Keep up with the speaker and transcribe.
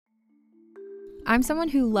I'm someone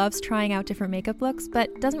who loves trying out different makeup looks,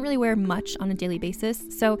 but doesn't really wear much on a daily basis,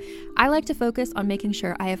 so I like to focus on making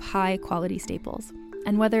sure I have high quality staples.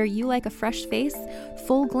 And whether you like a fresh face,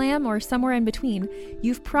 full glam, or somewhere in between,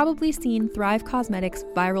 you've probably seen Thrive Causemetics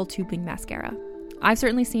Viral Tubing Mascara. I've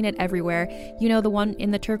certainly seen it everywhere. You know, the one in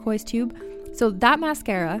the turquoise tube? So that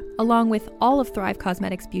mascara, along with all of Thrive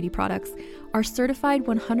Causemetics beauty products, are certified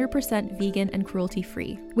 100% vegan and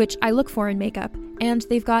cruelty-free, which I look for in makeup, and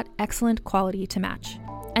they've got excellent quality to match.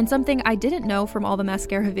 And something I didn't know from all the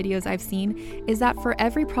mascara videos I've seen is that for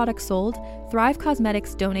every product sold, Thrive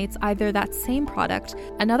Causemetics donates either that same product,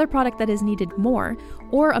 another product that is needed more,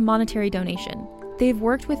 or a monetary donation. They've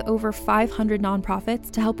worked with over 500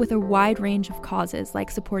 nonprofits to help with a wide range of causes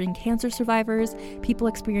like supporting cancer survivors, people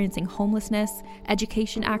experiencing homelessness,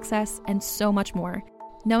 education access, and so much more.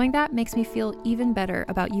 Knowing that makes me feel even better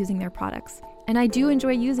about using their products. And I do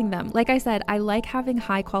enjoy using them. Like I said, I like having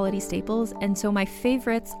high quality staples, and so my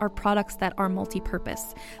favorites are products that are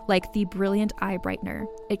multi-purpose, like the Brilliant Eye Brightener.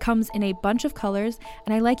 It comes in a bunch of colors,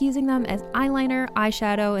 and I like using them as eyeliner,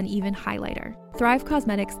 eyeshadow, and even highlighter. Thrive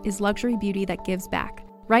Causemetics is luxury beauty that gives back.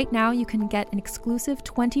 Right now, you can get an exclusive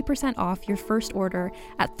 20% off your first order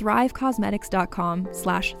at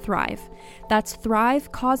thrivecausemetics.com/thrive. That's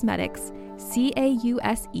Thrive Causemetics,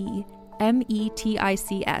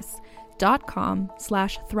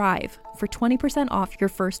 CAUSEMETICS.com/thrive for 20% off your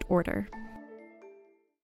first order.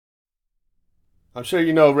 I'm sure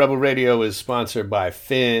you know Rebel Radio is sponsored by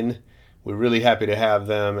Finn. We're really happy to have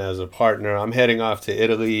them as a partner. I'm heading off to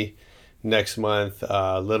Italy next month,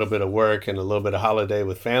 a little bit of work and a little bit of holiday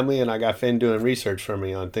with family, and I got Finn doing research for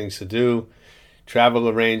me on things to do, travel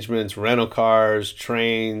arrangements, rental cars,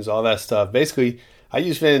 trains, all that stuff. Basically, I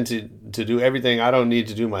use Finn to do everything I don't need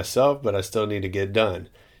to do myself, but I still need to get done.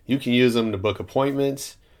 You can use them to book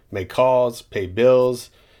appointments, make calls, pay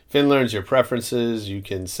bills. Finn learns your preferences. You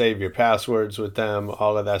can save your passwords with them,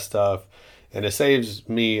 all of that stuff. And it saves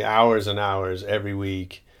me hours and hours every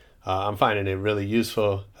week. I'm finding it really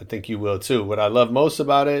useful. I think you will too. What I love most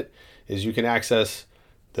about it is you can access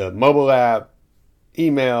the mobile app,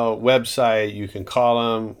 email, website. You can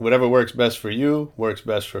call them. Whatever works best for you works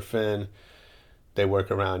best for Finn. They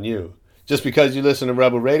work around you. Just because you listen to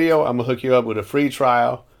Rebel Radio, I'm going to hook you up with a free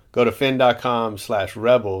trial. Go to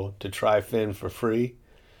finn.com/rebel to try Finn for free.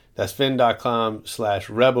 That's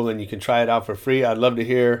finn.com/rebel, and you can try it out for free. I'd love to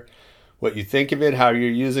hear what you think of it, how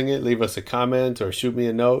you're using it. Leave us a comment or shoot me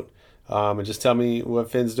a note, and just tell me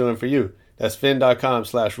what Finn's doing for you. That's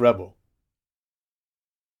finn.com/rebel.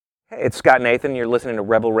 Hey, it's Scott Nathan. You're listening to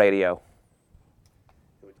Rebel Radio.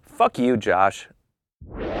 Fuck you, Josh.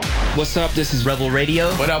 What's up? This is Rebel Radio.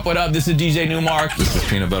 What up? What up? This is DJ Newmark. This is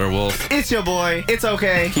Peanut Butter Wolf. It's your boy. It's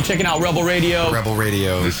okay. Keep checking out Rebel Radio. Rebel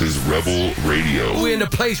Radio. This is Rebel Radio. We're in the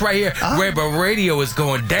place right here. Rebel Radio is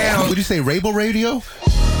going down. Would you say Rebel Radio?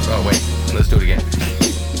 Oh, wait. Let's do it again.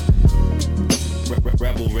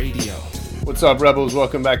 Rebel Radio. What's up, Rebels?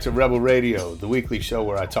 Welcome back to Rebel Radio, the weekly show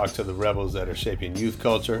where I talk to the rebels that are shaping youth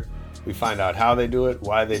culture. We find out how they do it,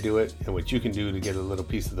 why they do it, and what you can do to get a little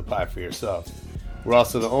piece of the pie for yourself. We're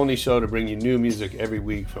also the only show to bring you new music every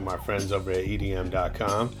week from our friends over at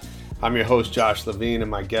EDM.com. I'm your host, Josh Levine,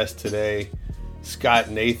 and my guest today,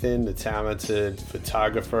 Scott Nathan, the talented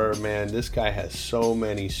photographer. Man, this guy has so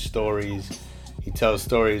many stories. He tells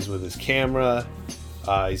stories with his camera.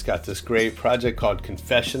 He's got this great project called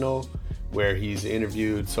Confessional, where he's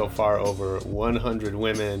interviewed so far over 100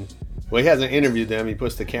 women. Well, he hasn't interviewed them. He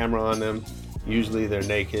puts the camera on them. Usually they're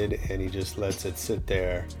naked, and he just lets it sit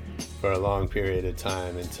there for a long period of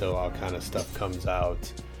time until all kind of stuff comes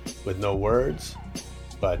out with no words,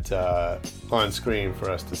 but on screen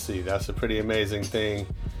for us to see. That's a pretty amazing thing.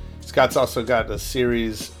 Scott's also got a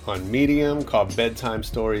series on Medium called Bedtime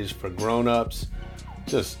Stories for Grown-Ups.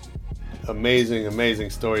 Just amazing,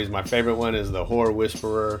 amazing stories. My favorite one is The Whore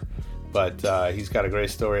Whisperer, but he's got a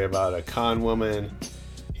great story about a con woman.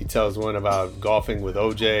 He tells one about golfing with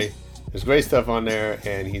OJ. There's great stuff on there,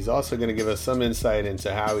 and he's also going to give us some insight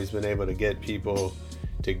into how he's been able to get people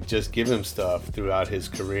to just give him stuff throughout his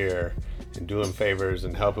career and do him favors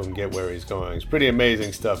and help him get where he's going. It's pretty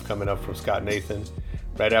amazing stuff coming up from Scott Nathan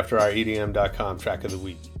right after our EDM.com track of the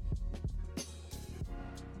week.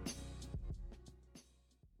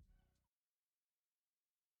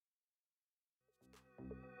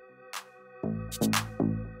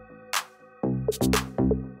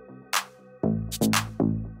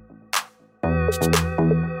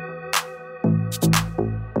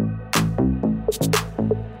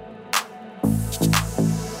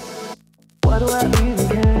 What do I even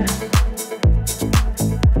care?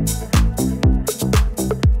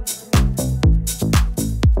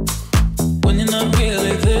 When you're not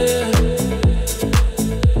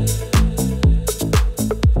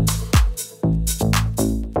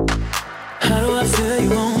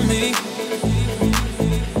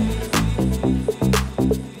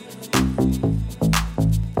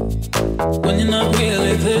when you're not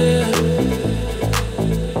really there.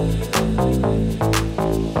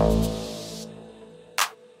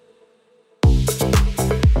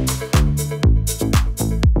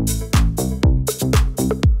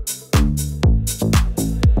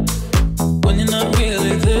 When you're not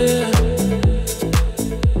really there.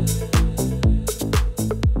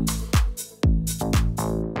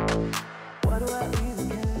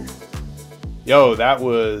 Yo, that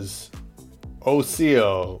was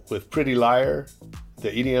Ocio with Pretty Liar, the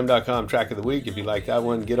EDM.com track of the week. If you like that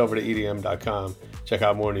one, get over to EDM.com, check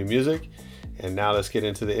out more new music. And now let's get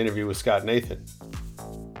into the interview with Scott Nathan.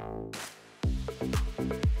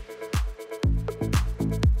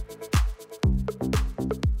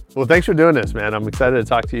 Well, thanks for doing this, man. I'm excited to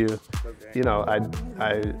talk to you. Okay. You know,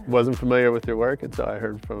 I wasn't familiar with your work until I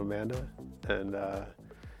heard from Amanda, and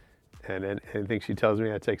anything she tells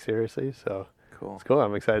me I take seriously. So Cool. It's cool.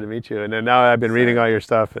 I'm excited to meet you. And then now I've been reading all your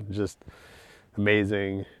stuff and just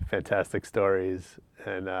amazing, fantastic stories,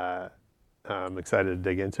 and I'm excited to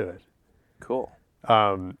dig into it. Cool.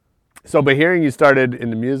 But hearing you started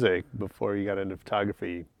into music before you got into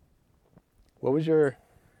photography, what was your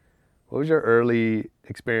early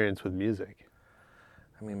experience with music?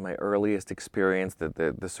 I mean, my earliest experience,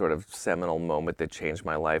 the sort of seminal moment that changed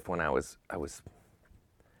my life when I was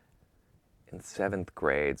in 7th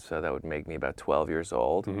grade, so that would make me about 12 years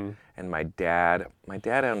old. Mm-hmm. And my dad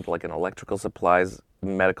owned like an electrical supplies,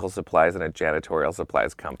 medical supplies, and a janitorial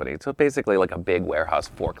supplies company. So basically like a big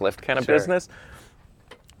warehouse forklift kind of business.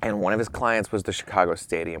 And one of his clients was the Chicago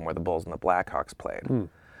Stadium where the Bulls and the Blackhawks played. Mm.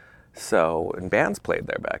 So, and bands played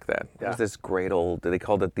there back then. Yeah. It was this great old, they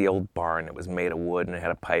called it the old barn. It was made of wood and it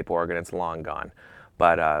had a pipe organ. It's long gone.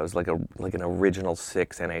 But it was like an original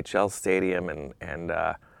 6 NHL stadium. And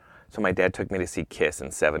so my dad took me to see Kiss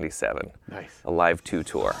in '77. Nice. A Live 2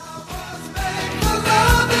 tour.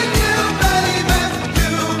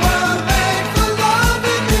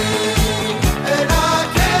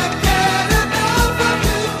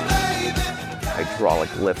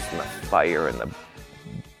 Hydraulic lifts and the fire and the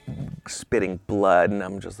spitting blood, and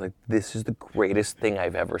I'm just like, this is the greatest thing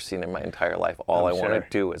I've ever seen in my entire life. All I want to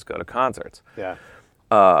do is go to concerts. Yeah.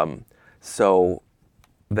 So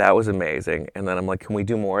that was amazing. And then I'm like, can we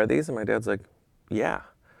do more of these? And my dad's like, yeah.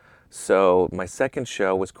 So my second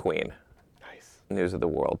show was Queen. Nice. News of the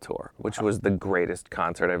World Tour, which was the greatest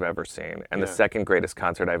concert I've ever seen. And the second greatest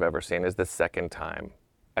concert I've ever seen is the second time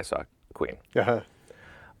I saw Queen. Uh-huh.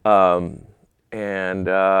 And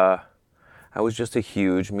I was just a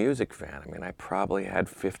huge music fan. I mean, I probably had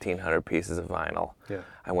 1,500 pieces of vinyl. Yeah.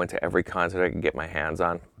 I went to every concert I could get my hands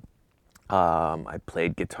on. I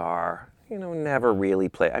played guitar. You know, never really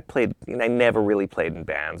played. I never really played in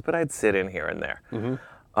bands, but I'd sit in here and there.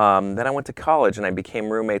 Mm-hmm. Then I went to college, and I became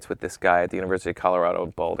roommates with this guy at the University of Colorado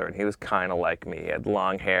in Boulder, and he was kind of like me. He had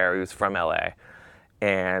long hair. He was from L.A.,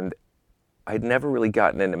 and I'd never really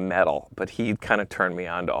gotten into metal, but he kind of turned me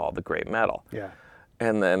on to all the great metal. Yeah.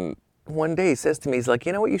 And then one day he says to me, he's like,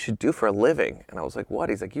 you know what you should do for a living? And I was like, what?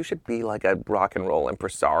 He's like, you should be like a rock and roll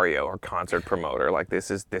impresario or concert promoter. Like, this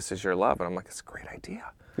is your love. And I'm like, it's a great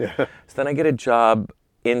idea. Yeah. So then I get a job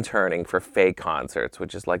interning for Fay Concerts,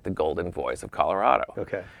 which is like the Golden Voice of Colorado.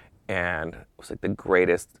 Okay. And it was like the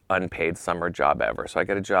greatest unpaid summer job ever. So I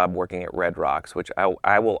got a job working at Red Rocks, which I've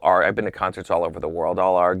been to concerts all over the world.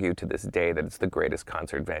 I'll argue to this day that it's the greatest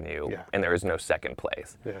concert venue, and there is no second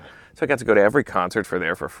place. Yeah. So I got to go to every concert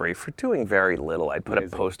for free for doing very little. I'd put up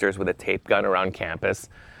posters with a tape gun around campus,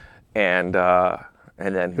 and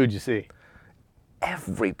then who'd you see?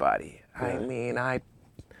 Everybody. Yeah. I mean,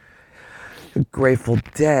 Grateful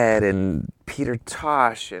Dead and Peter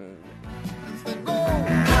Tosh and.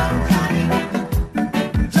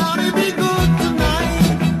 Johnny be good tonight.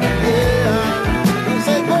 Yeah.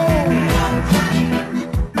 Say go.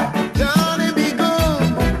 Johnny be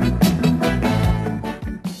good.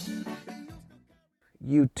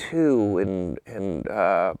 U2 and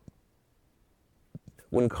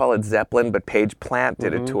wouldn't call it Zeppelin, but Page Plant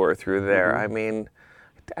did a tour through there. I mean,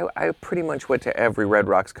 I pretty much went to every Red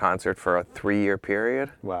Rocks concert for a 3-year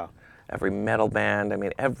period. Wow. Every metal band, I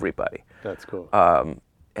mean, everybody. That's cool.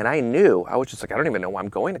 And I knew, I was just like, I don't even know why I'm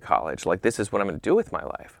going to college. Like, this is what I'm going to do with my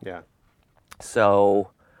life. Yeah.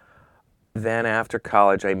 So then after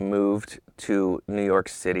college, I moved to New York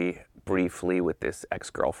City briefly with this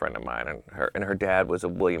ex-girlfriend of mine, and her dad was a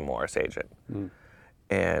William Morris agent. Mm.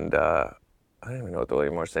 And I didn't even know what the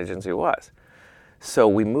William Morris agency was. So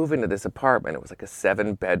we move into this apartment. It was like a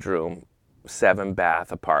 7-bedroom,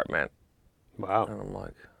 7-bath apartment. Wow. And I'm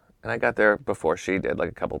like, and I got there before she did, like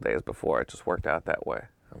a couple days before. It just worked out that way.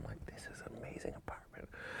 I'm like, this is an amazing apartment.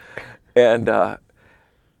 And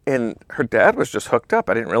And her dad was just hooked up.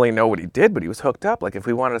 I didn't really know what he did, but he was hooked up. Like if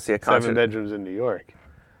we wanted to see a concert. 7 bedrooms in New York.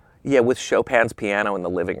 Yeah, with Chopin's piano in the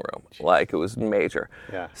living room. Like it was major.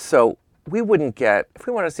 Yeah. So we wouldn't get, if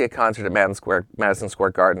we wanted to see a concert at Madison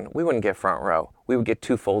Square Garden, we wouldn't get front row. We would get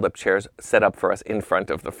 2 fold-up chairs set up for us in front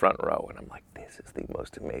of the front row. And I'm like, this is the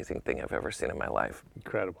most amazing thing I've ever seen in my life.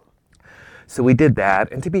 Incredible. So we did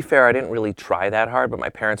that. And to be fair, I didn't really try that hard, but my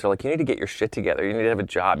parents are like, you need to get your shit together. You need to have a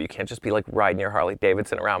job. You can't just be like riding your Harley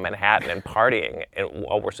Davidson around Manhattan and partying and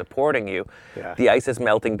while we're supporting you. Yeah. The ice is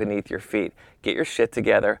melting beneath your feet. Get your shit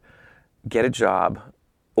together, get a job,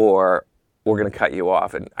 or we're going to cut you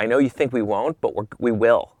off. And I know you think we won't, but we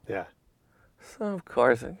will. Yeah. So, of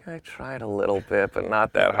course, I tried a little bit, but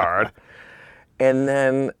not that hard. And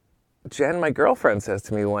then Jen, my girlfriend, says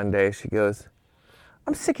to me one day, she goes,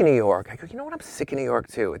 I'm sick of New York. I go, you know what? I'm sick of New York,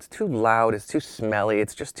 too. It's too loud. It's too smelly.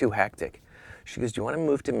 It's just too hectic. She goes, do you want to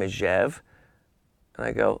move to Megève? And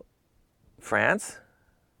I go, France?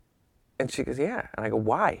 And she goes, yeah. And I go,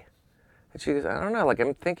 why? And she goes, I don't know. Like,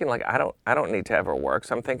 I'm thinking, like, I don't need to ever work.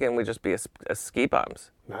 So I'm thinking we just be a ski bums.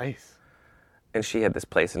 Nice. And she had this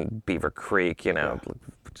place in Beaver Creek, you know,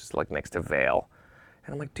 just like next to Vail.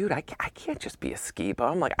 And I'm like, dude, I can't just be a ski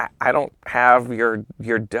bum. Like, I don't have your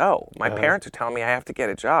dough. My parents are telling me I have to get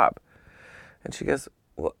a job. And she goes,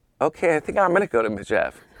 well, okay, I think I'm going to go to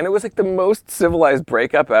Megève. And it was like the most civilized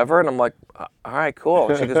breakup ever. And I'm like, all right, cool.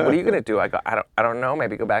 And she goes, what are you going to do? I go, I don't know.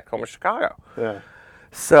 Maybe go back home to Chicago. Yeah.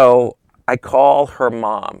 So I call her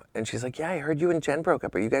mom. And she's like, yeah, I heard you and Jen broke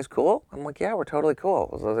up. Are you guys cool? I'm like, yeah, we're totally cool.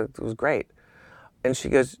 It was great. And she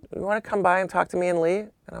goes, you want to come by and talk to me and Lee?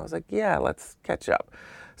 And I was like, yeah, let's catch up.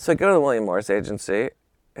 So I go to the William Morris Agency,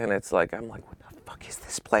 and it's like, I'm like, what the fuck is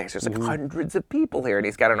this place? There's like hundreds of people here, and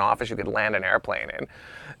he's got an office you could land an airplane in.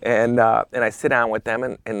 And I sit down with them,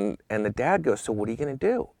 and the dad goes, so what are you going to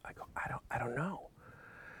do? I go, I don't know.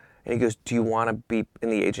 And he goes, do you want to be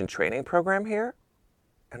in the agent training program here?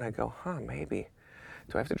 And I go, maybe.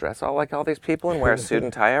 Do I have to dress all like all these people and wear a suit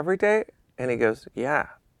and tie every day? And he goes, yeah.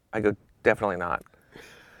 I go, definitely not.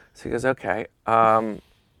 So he goes, okay. Well,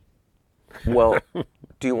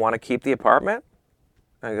 do you want to keep the apartment?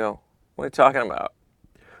 I go, what are you talking about?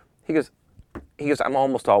 He goes, I'm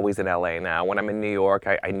almost always in LA now. When I'm in New York,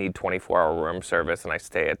 I need 24-hour room service, and I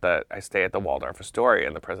stay at the Waldorf Astoria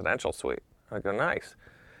in the presidential suite. I go, nice.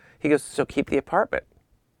 He goes, so keep the apartment.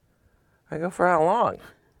 I go, for how long?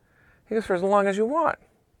 He goes, for as long as you want.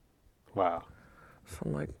 Wow. So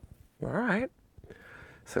I'm like, all right.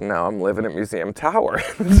 So now I'm living at Museum Tower.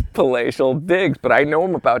 It's palatial digs, but I know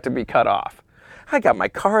I'm about to be cut off. I got my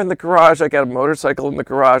car in the garage. I got a motorcycle in the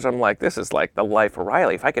garage. I'm like, this is like the life of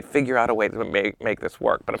Riley. If I could figure out a way to make this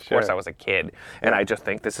work. But of course I was a kid, and I just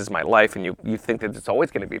think this is my life, and you think that it's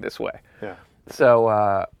always going to be this way. Yeah.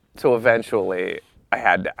 So eventually I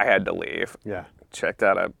had to leave. Yeah. Checked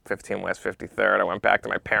out of 15 West 53rd. I went back to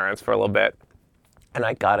my parents for a little bit. And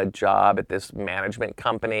I got a job at this management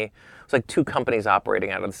company. It was like 2 companies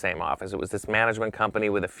operating out of the same office. It was this management company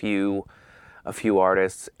with a few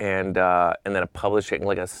artists, and then a publishing,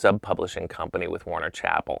 like a sub-publishing company with Warner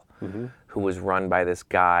Chappell, who was run by this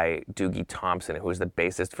guy, Doogie Thompson, who was the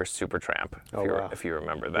bassist for Supertramp, if you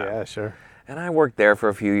remember that. Yeah, sure. And I worked there for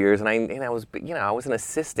a few years, and I was an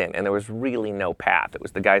assistant, and there was really no path. It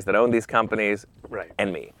was the guys that owned these companies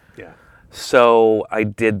and me. Yeah. So I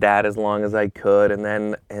did that as long as I could,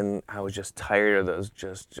 and I was just tired of those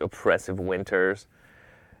just oppressive winters.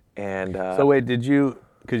 And so wait,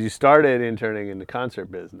 because you started interning in the concert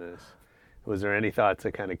business, was there any thought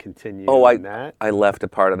to kind of continue in that? I left a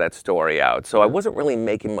part of that story out. So I wasn't really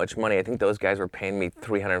making much money. I think those guys were paying me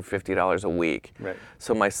 $350 a week. Right.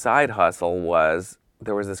 So my side hustle was,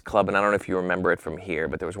 there was this club, and I don't know if you remember it from here,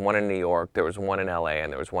 but there was one in New York, there was one in LA,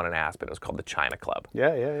 and there was one in Aspen. It was called the China Club.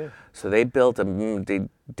 Yeah. So they built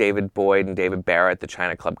David Boyd and David Barrett, the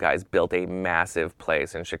China Club guys, built a massive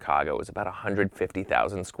place in Chicago. It was about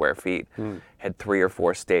 150,000 square feet. Had 3 or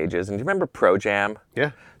 4 stages. And do you remember Pro Jam? Yeah.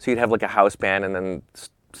 So you'd have like a house band, and then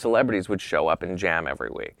celebrities would show up and jam every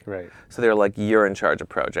week. Right. So they were like, you're in charge of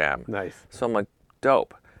Pro Jam. Nice. So I'm like,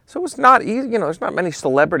 dope. So it was not easy, there's not many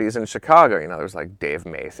celebrities in Chicago. There's like Dave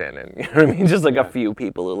Mason and, you know what I mean? Just like a few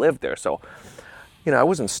people who lived there. So, I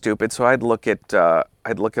wasn't stupid. So I'd look at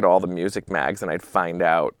all the music mags, and I'd find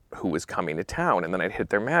out who was coming to town, and then I'd hit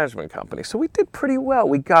their management company. So we did pretty well.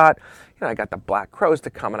 We got, I got the Black Crowes to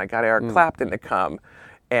come, and I got Eric Clapton to come.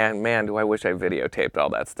 And man, do I wish I videotaped all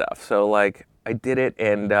that stuff. So like I did it,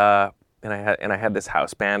 and I had this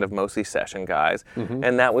house band of mostly session guys,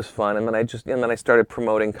 and that was fun. And then I started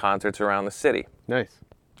promoting concerts around the city. Nice.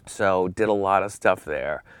 So did a lot of stuff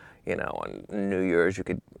there. You know, on New Year's you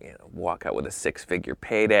could walk out with a 6-figure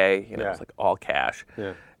payday. You know, it was like all cash.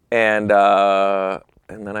 Yeah. And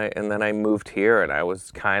then I moved here, and I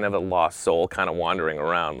was kind of a lost soul, kind of wandering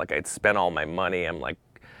around. Like I'd spent all my money. I'm like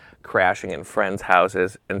crashing in friends'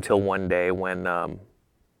 houses until one day when I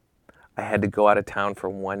had to go out of town for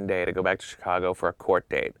one day to go back to Chicago for a court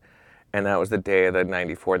date, and that was the day of the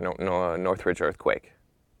 '94 Northridge earthquake.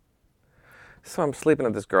 So I'm sleeping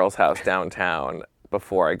at this girl's house downtown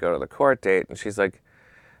before I go to the court date, and she's like,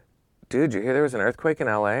 dude, you hear there was an earthquake in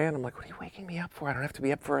L.A.? And I'm like, what are you waking me up for? I don't have to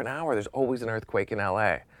be up for an hour. There's always an earthquake in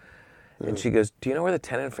L.A. And she goes, do you know where the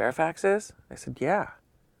 10 in Fairfax is? I said, yeah.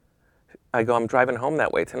 I go, I'm driving home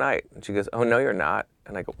that way tonight. And she goes, oh, no, you're not.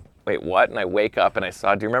 And I go, wait, what? And I wake up and I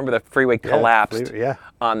saw, do you remember the freeway collapsed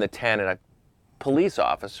on the 10 and a police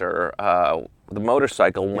officer, the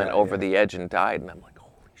motorcycle went over the edge and died. And I'm like,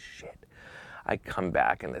 holy shit. I come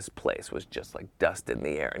back and this place was just like dust in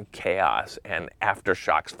the air and chaos and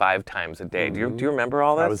aftershocks 5 times a day. Mm-hmm. Do you remember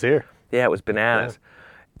all that? I was here. Yeah, it was bananas.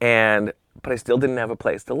 Yeah. But I still didn't have a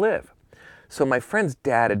place to live. So my friend's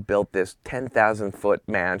dad had built this 10,000-foot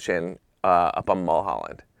mansion up on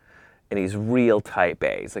Mulholland. And he's real type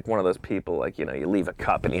A. He's like one of those people, like, you leave a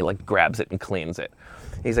cup and he like grabs it and cleans it.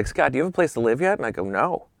 He's like, Scott, do you have a place to live yet? And I go,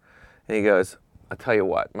 no. And he goes, I'll tell you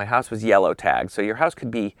what, my house was yellow tagged. So your house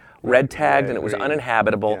could be red tagged and it was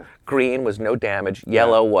uninhabitable. Yeah. Green was no damage.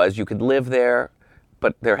 Yellow was you could live there,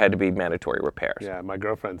 but there had to be mandatory repairs. Yeah, my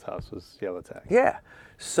girlfriend's house was yellow tagged. Yeah.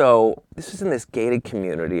 So this is in this gated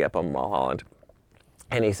community up on Mulholland.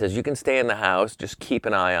 And he says, you can stay in the house, just keep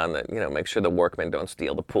an eye on make sure the workmen don't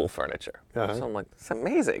steal the pool furniture. Uh-huh. So I'm like, that's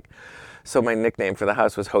amazing. So my nickname for the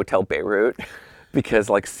house was Hotel Beirut because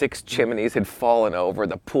like 6 chimneys had fallen over,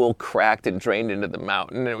 the pool cracked and drained into the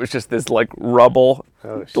mountain. And it was just this like rubble,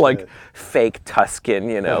 like fake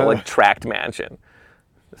Tuscan, like tract mansion.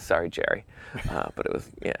 Sorry, Jerry. But it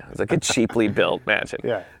was like a cheaply built mansion.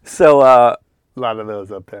 Yeah. So, a lot of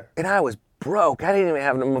those up there. And I was broke. I didn't even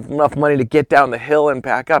have enough money to get down the hill and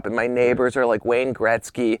back up. And my neighbors are like Wayne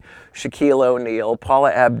Gretzky, Shaquille O'Neal,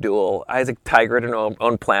 Paula Abdul, Isaac Tigert, and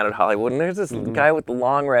own Planet Hollywood. And there's this guy with the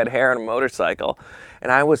long red hair and a motorcycle.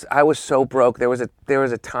 And I was so broke. There was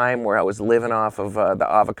a time where I was living off of the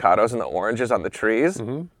avocados and the oranges on the trees.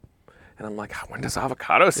 Mm-hmm. And I'm like, when does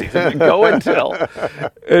avocado season go until?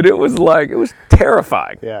 And it was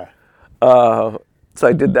terrifying. Yeah. So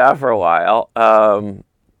I did that for a while.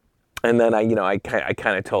 And then I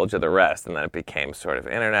kind of told you the rest, and then it became sort of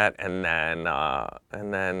internet, and then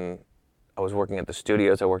I was working at the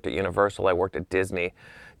studios. I worked at Universal. I worked at Disney,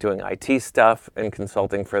 doing IT stuff and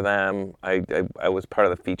consulting for them. I was part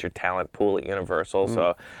of the featured talent pool at Universal,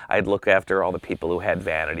 so I'd look after all the people who had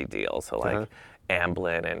vanity deals, so like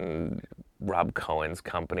Amblin and Rob Cohen's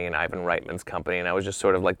company and Ivan Reitman's company, and I was just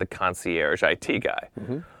sort of like the concierge IT guy,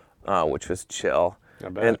 which was chill.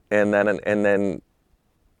 And then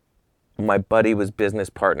my buddy was business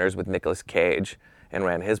partners with Nicolas Cage and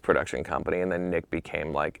ran his production company, and then Nick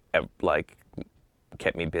became like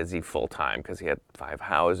kept me busy full time because he had 5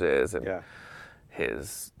 houses and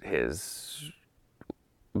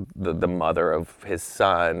the mother of his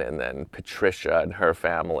son, and then Patricia and her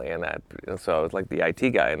family, and so I was like the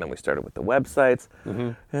IT guy, and then we started with the websites,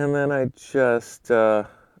 and then I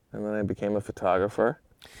became a photographer.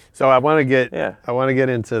 So I want to get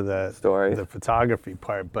into the story, the photography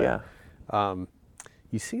part, but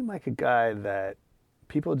you seem like a guy that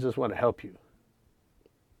people just want to help you.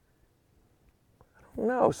 I don't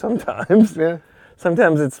know, sometimes. Yeah.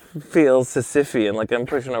 Sometimes it feels Sisyphean, like I'm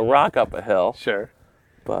pushing a rock up a hill. Sure.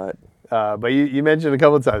 But you mentioned a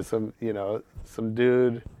couple of times some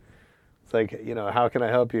dude. It's like, how can I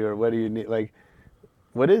help you, or what do you need? Like,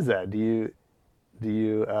 what is that? Do you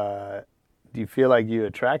feel like you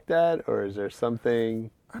attract that, or is there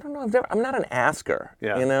something? I don't know. I'm not an asker.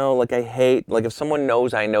 Yeah. Like I hate, like if someone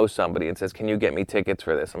knows I know somebody and says, can you get me tickets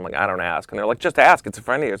for this? I'm like, I don't ask. And they're like, just ask. It's a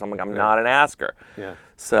friend of yours. I'm like, I'm not an asker. Yeah.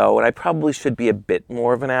 So, and I probably should be a bit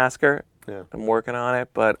more of an asker. Yeah. I'm working on it.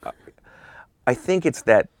 But I think it's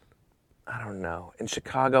that, I don't know. In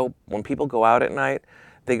Chicago, when people go out at night,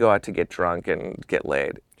 they go out to get drunk and get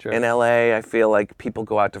laid. Sure. In LA, I feel like people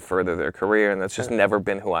go out to further their career, and that's just never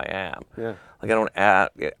been who I am. Yeah. Like I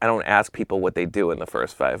don't ask people what they do in the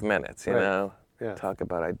first 5 minutes, you know? Yeah. Talk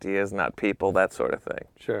about ideas, not people, that sort of thing.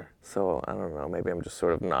 Sure. So, I don't know, maybe I'm just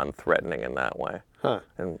sort of non-threatening in that way. Huh.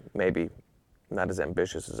 And maybe not as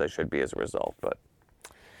ambitious as I should be as a result, but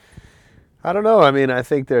I don't know. I mean, I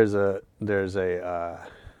think there's that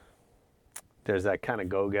kind of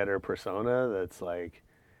go-getter persona that's like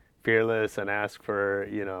fearless and ask for,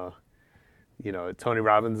 Tony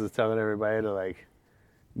Robbins is telling everybody to like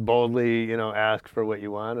boldly, ask for what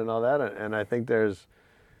you want and all that. And I think there's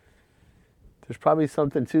probably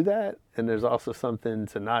something to that, and there's also something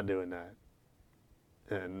to not doing that.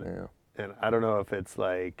 And I don't know if it's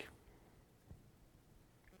like,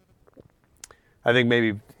 I think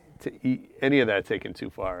maybe any of that taken too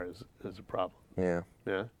far is a problem. Yeah.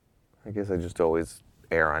 Yeah. I guess I just always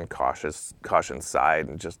err on caution side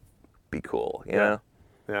and just be cool, you know?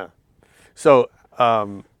 Yeah. So,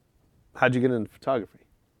 how'd you get into photography?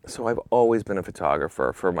 So I've always been a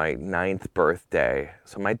photographer. For my 9th birthday,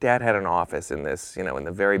 so my dad had an office in this, in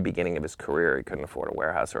the very beginning of his career. He couldn't afford a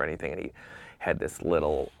warehouse or anything, and he had this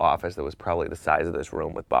little office that was probably the size of this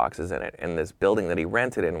room with boxes in it. And this building that he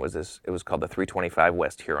rented in was it was called the 325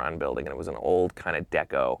 West Huron building, and it was an old kind of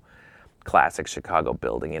deco, classic Chicago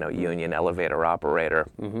building, union elevator operator.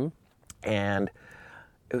 Mm-hmm. And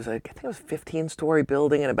it was I think it was a 15-story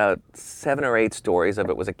building, and about 7 or 8 stories of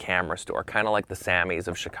it was a camera store, kind of like the Sammys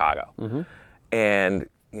of Chicago. Mm-hmm. And,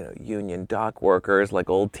 union dock workers, like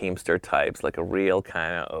old Teamster types, like a real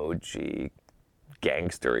kind of OG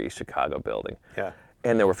gangstery Chicago building. Yeah.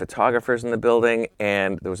 And there were photographers in the building,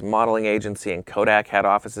 and there was a modeling agency, and Kodak had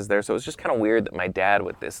offices there. So it was just kind of weird that my dad,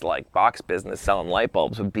 with this like box business selling light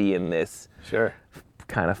bulbs, would be in this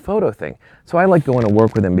kind of photo thing. So I liked going to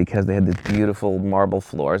work with him because they had these beautiful marble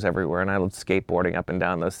floors everywhere, and I loved skateboarding up and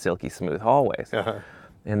down those silky smooth hallways. Uh-huh.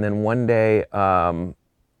 And then one day,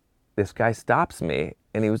 this guy stops me,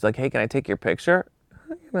 and he was like, "Hey, can I take your picture?"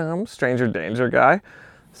 I'm a stranger danger guy.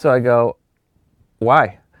 So I go,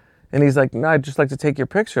 "Why?" And he's like, "No, I'd just like to take your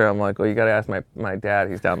picture." I'm like, "Well, you got to ask my dad.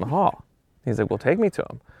 He's down the hall." He's like, "Well, take me to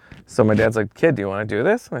him." So my dad's like, "Kid, do you want to do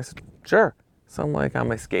this?" And I said, "Sure." So I'm like on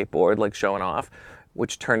my skateboard, like showing off,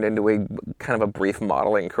 which turned into a kind of a brief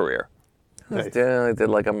modeling career. Nice. I did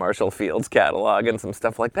like a Marshall Fields catalog and some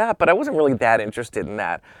stuff like that, but I wasn't really that interested in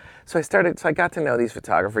that. So I got to know these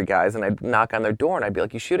photography guys, and I'd knock on their door, and I'd be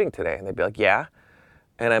like, "You shooting today?" And they'd be like, "Yeah."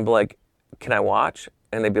 And I'd be like, "Can I watch?"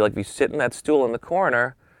 And they'd be like, "If you sit in that stool in the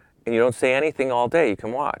corner and you don't say anything all day, you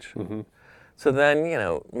can watch." Mm-hmm. So then,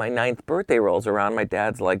 my 9th birthday rolls around. My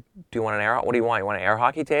dad's like, "Do you want an air? What do you want? You want an air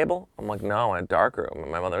hockey table?" I'm like, "No, I want a dark room."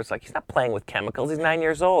 And my mother's like, "He's not playing with chemicals. He's 9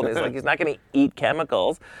 years old." And he's like, "He's not going to eat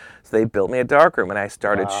chemicals." So they built me a dark room, and I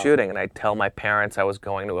started shooting. And I'd tell my parents I was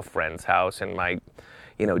going to a friend's house in my,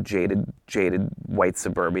 jaded white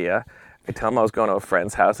suburbia. I'd tell them I was going to a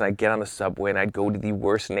friend's house, and I'd get on the subway, and I'd go to the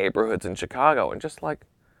worst neighborhoods in Chicago, and just like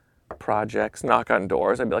projects, knock on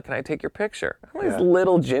doors. I'd be like, "Can I take your picture?" I'm this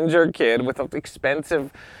little ginger kid with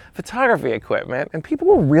expensive photography equipment, and people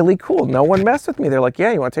were really cool. No one messed with me. They're like,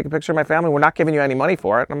 "Yeah, you want to take a picture of my family? We're not giving you any money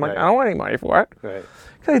for it." And I'm like, "I don't want any money for it." Right.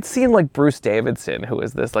 Because I'd seen like Bruce Davidson, who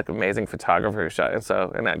was this like amazing photographer who shot,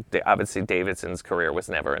 and obviously Davidson's career was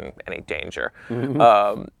never in any danger.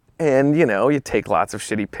 Mm-hmm. And you take lots of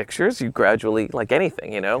shitty pictures. You gradually, like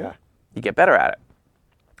anything, you get better at it.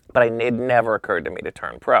 But it never occurred to me to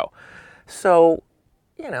turn pro. So,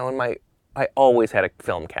 I always had a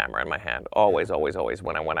film camera in my hand. Always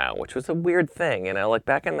when I went out, which was a weird thing. Like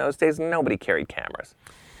back in those days, nobody carried cameras.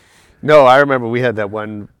 No, I remember we had that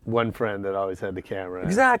one friend that always had the camera.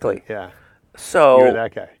 Exactly. Yeah. So you were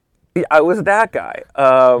that guy. I was that guy.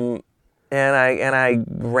 And I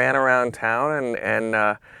ran around town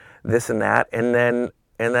and this and that. And then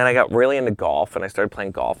I got really into golf, and I started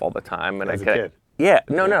playing golf all the time. And As a kid? Yeah,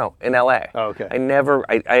 no, in L.A. Oh, okay.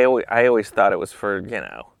 I always thought it was for,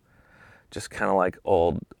 just kind of like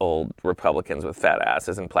old Republicans with fat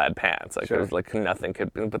asses and plaid pants. Like, It was like nothing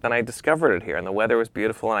could be. But then I discovered it here, and the weather was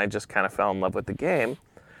beautiful, and I just kind of fell in love with the game.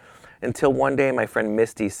 Until one day my friend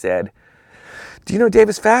Misty said, "Do you know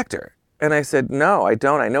Davis Factor?" And I said, "No, I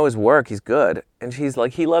don't. I know his work. He's good." And she's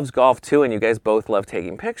like, "He loves golf too, and you guys both love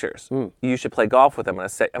taking pictures. You should play golf with him. I'm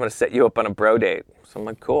going to set you up on a bro date." So I'm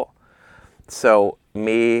like, "Cool." So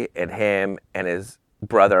me and him and his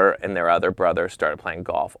brother and their other brother started playing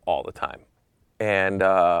golf all the time. And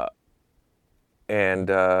that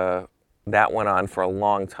went on for a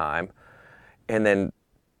long time. And then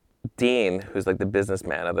Dean, who's like the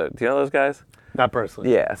businessman do you know those guys? Not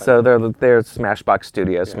personally. Yeah, so they're Smashbox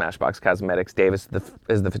Studios, Smashbox Cosmetics. Davis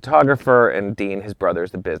is the photographer, and Dean, his brother,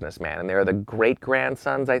 is the businessman. And they're the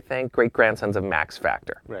great-grandsons of Max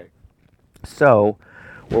Factor. Right. So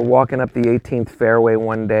we're walking up the 18th fairway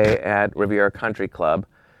one day at Riviera Country Club,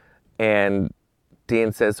 and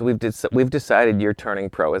Dean says, we've decided you're turning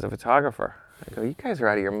pro as a photographer. I go, "You guys are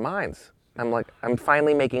out of your minds." I'm like, "I'm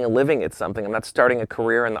finally making a living at something. I'm not starting a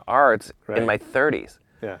career in the arts in my 30s.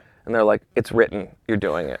 Yeah. And they're like, "It's written. You're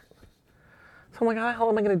doing it." So I'm like, "How the hell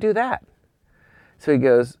am I going to do that?" So he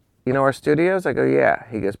goes, "You know our studios?" I go, "Yeah."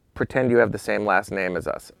 He goes, "Pretend you have the same last name as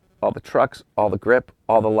us." all the trucks, all the grip,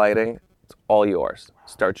 all the lighting. It's all yours.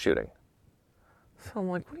 Start shooting. So I'm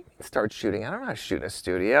like, what do you mean start shooting? I don't know how to shoot in a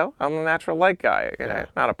studio. I'm a natural light guy. I don't know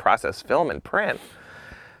how to process film and print.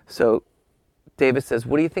 So David says,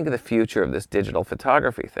 what do you think of the future of this digital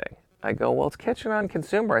photography thing? I go, well, it's catching on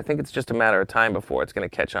consumer. I think it's just a matter of time before it's going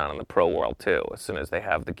to catch on in the pro world too, as soon as they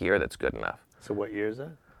have the gear that's good enough. So what year is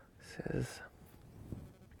that? This is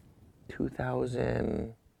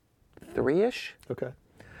 2003-ish. Okay.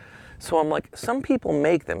 So I'm like, some people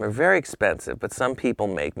make them. They're very expensive, but some people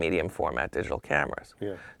make medium format digital cameras.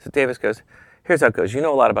 Yeah. So Davis goes, here's how it goes. You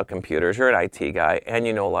know a lot about computers. You're an IT guy, and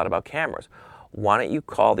you know a lot about cameras. Why don't you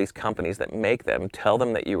call these companies that make them, tell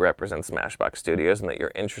them that you represent Smashbox Studios and that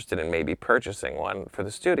you're interested in maybe purchasing one for the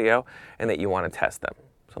studio and that you want to test them.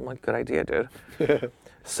 So I'm like, good idea, dude.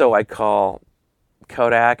 So I call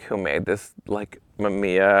Kodak, who made this like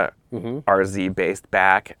Mamiya RZ-based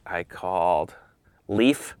back. I called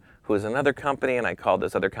Leaf, who is another company, and I called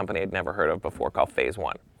this other company I'd never heard of before called Phase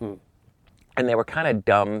One. And they were kind of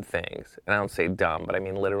dumb things. And I don't say dumb, but I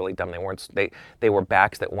mean literally dumb. They were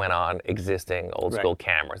backs that went on existing old school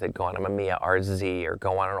cameras. They'd go on a Mamiya RZ or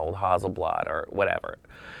go on an old Hasselblad or whatever.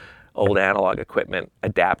 Old analog equipment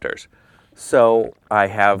adapters. So I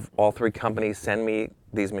have all three companies send me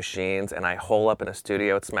these machines, and I hole up in a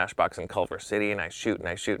studio at Smashbox in Culver City, and I shoot and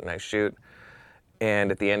I shoot and I shoot.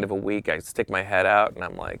 And at the end of a week, I stick my head out, and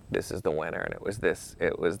I'm like, this is the winner. And it was this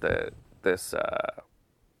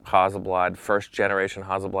Hasselblad, first generation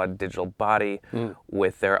Hasselblad digital body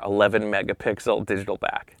with their 11 megapixel digital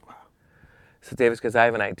back. Wow. So Davis goes, I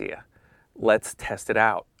have an idea. Let's test it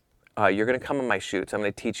out. You're going to come on my shoots. I'm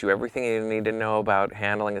going to teach you everything you need to know about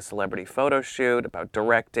handling a celebrity photo shoot, about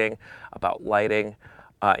directing, about lighting.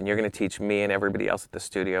 And you're going to teach me and everybody else at the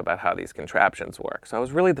studio about how these contraptions work. So I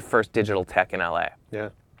was really the first digital tech in LA. Yeah.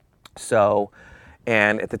 So,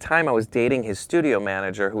 and at the time I was dating his studio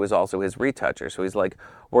manager, who was also his retoucher. So he's like,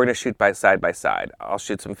 we're going to shoot side by side. I'll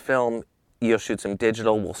shoot some film, you'll shoot some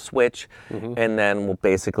digital, we'll switch, and then we'll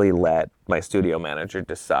basically let my studio manager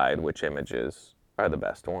decide which images are the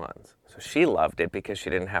best ones. So she loved it because she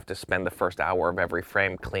didn't have to spend the first hour of every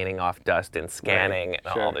frame cleaning off dust and scanning and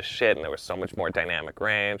all this shit, and there was so much more dynamic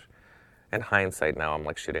range. In hindsight now, I'm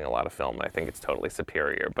like shooting a lot of film, and I think it's totally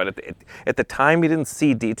superior. But at the time, you didn't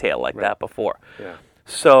see detail like that before. Yeah.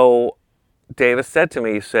 So Davis said to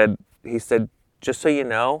me, he said, just so you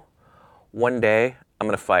know, one day I'm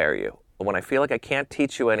going to fire you. When I feel like I can't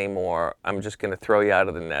teach you anymore, I'm just going to throw you out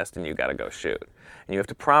of the nest and you got to go shoot. And you have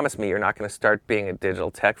to promise me you're not going to start being a digital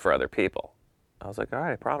tech for other people. I was like, all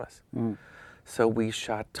right, I promise. So we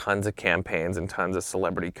shot tons of campaigns and tons of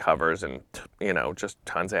celebrity covers and just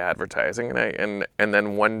tons of advertising. And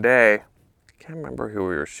then one day, I can't remember who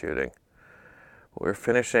we were shooting. We were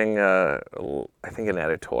finishing, I think, an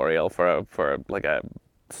editorial for like a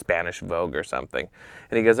Spanish Vogue or something.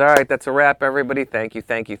 And he goes, all right, that's a wrap, everybody. Thank you,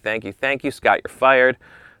 thank you, thank you, thank you. Scott, you're fired.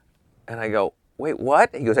 And I go, wait,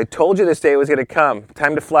 what? He goes, I told you this day was going to come.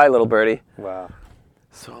 Time to fly, little birdie. Wow.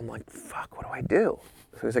 So I'm like, fuck, what do I do?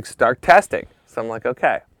 So he's like, start testing. So I'm like,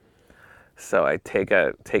 okay. So I take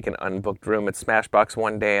an unbooked room at Smashbox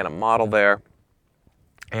one day and a model there.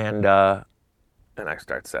 And I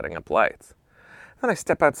start setting up lights. Then I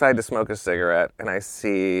step outside to smoke a cigarette, and I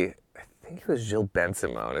see, I think it was Gilles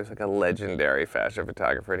Ben-Simon. He was like a legendary fashion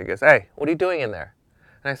photographer. And he goes, hey, what are you doing in there?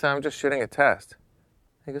 And I said, I'm just shooting a test.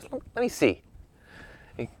 He goes, let me see.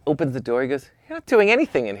 He opens the door. He goes, you're not doing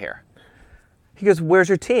anything in here. He goes, where's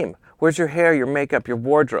your team? Where's your hair, your makeup, your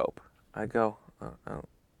wardrobe? I go, I don't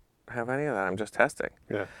have any of that. I'm just testing.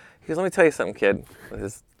 Yeah. He goes, let me tell you something, kid, with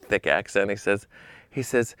his thick accent. He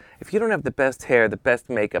says, if you don't have the best hair, the best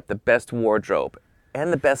makeup, the best wardrobe,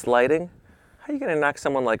 and the best lighting, how are you going to knock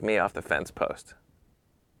someone like me off the fence post?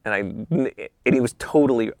 And he was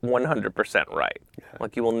totally 100% right. Yeah.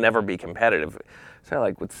 Like, you will never be competitive. So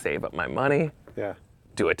I would save up my money,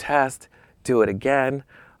 do a test, do it again,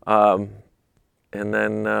 and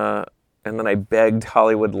then I begged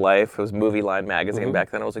Hollywood Life, it was Movie Line magazine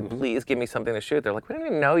back then. I was like, please give me something to shoot. They're like, we don't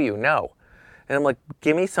even know you, no. And I'm like,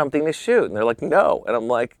 give me something to shoot. And they're like, no. And I'm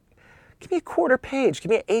like, give me a quarter page, give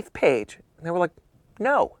me an eighth page. And they were like,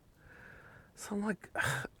 no. So I'm like,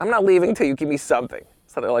 I'm not leaving till you give me something.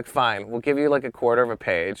 So they're like, fine, we'll give you like a quarter of a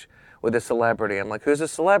page with a celebrity. I'm like, who's a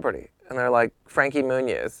celebrity? And they're like, Frankie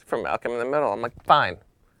Muniz from Malcolm in the Middle. I'm like, fine.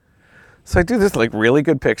 So I do this like really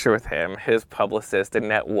good picture with him, his publicist,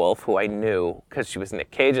 Annette Wolf, who I knew because she was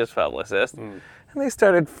Nick Cage's publicist. And they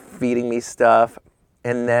started feeding me stuff.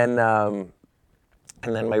 And then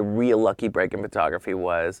my real lucky break in photography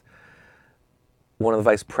was one of the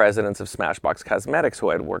vice presidents of Smashbox Cosmetics,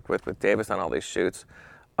 who I'd worked with Davis on all these shoots,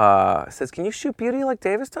 says, "Can you shoot beauty like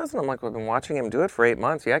Davis does?" And I'm like, "Well, I've been watching him do it for 8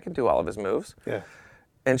 months. Yeah, I can do all of his moves." Yeah.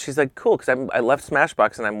 And she's like, "Cool," because I left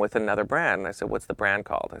Smashbox and I'm with another brand. And I said, "What's the brand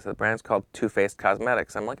called?" I said, "The brand's called Too Faced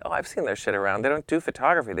Cosmetics." I'm like, "Oh, I've seen their shit around. They don't do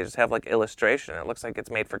photography. They just have like illustration. It looks like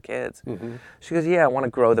it's made for kids." Mm-hmm. She goes, "Yeah, I want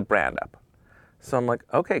to grow the brand up." So I'm like,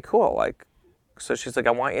 "Okay, cool." Like, so she's like,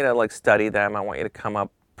 "I want you to like study them. I want you to come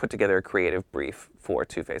up, put together a creative brief for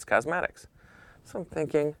Too Faced Cosmetics." So I'm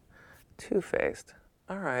thinking, Too Faced.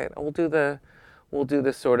 All right, we'll do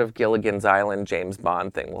this sort of Gilligan's Island James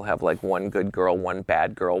Bond thing. We'll have like one good girl, one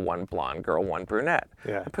bad girl, one blonde girl, one brunette.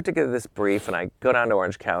 Yeah. I put together this brief and I go down to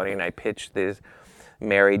Orange County and I pitch this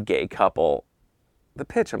married gay couple the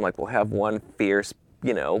pitch. I'm like, we'll have one fierce,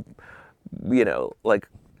 like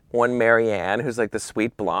one Marianne who's like the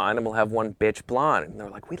sweet blonde, and we'll have one bitch blonde. And they're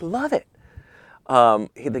like, we love it.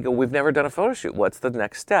 They go, we've never done a photo shoot. What's the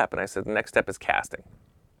next step? And I said, the next step is casting.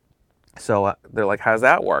 So they're like, how does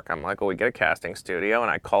that work? I'm like, well, we get a casting studio,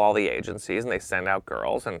 and I call all the agencies, and they send out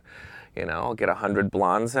girls, and I'll get 100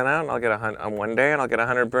 blondes sent out, and I'll get 100 on one day, and I'll get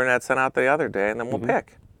 100 brunettes sent out the other day, and then we'll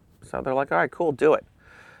pick. So they're like, all right, cool, do it.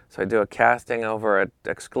 So I do a casting over at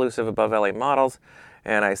exclusive Above LA Models,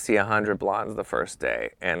 and I see 100 blondes the first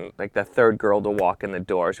day. And like the third girl to walk in the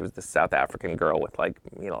door, she was the South African girl with like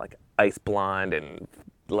ice blonde and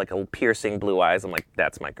like a piercing blue eyes. I'm like,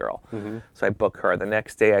 that's my girl. So I book her. The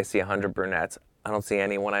next day I see 100 brunettes. I don't see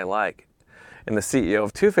anyone I like. And the CEO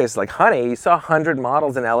of Too Faced is like, honey, you saw 100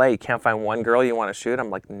 models in LA. You can't find one girl you want to shoot? I'm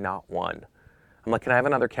like, not one. I'm like, can I have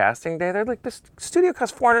another casting day? They're like, this studio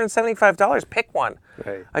costs $475. Pick one.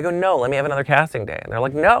 Right. I go, no, let me have another casting day. And they're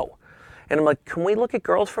like, no. And I'm like, can we look at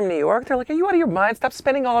girls from New York? They're like, are you out of your mind? Stop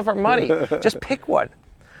spending all of our money. Just pick one.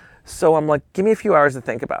 So I'm like, give me a few hours to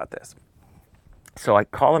think about this. So I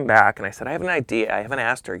call them back and I said, I have an idea. I haven't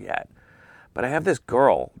asked her yet. But I have this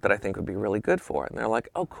girl that I think would be really good for it. And they're like,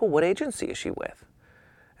 oh, cool. What agency is she with?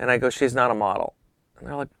 And I go, she's not a model. And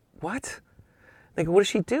they're like, what? They go, what does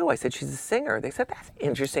she do? I said, she's a singer. They said, that's an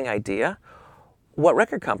interesting idea. What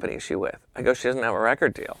record company is she with? I go, she doesn't have a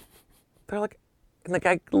record deal. They're like, and the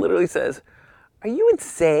guy literally says, are you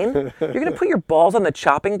insane? You're going to put your balls on the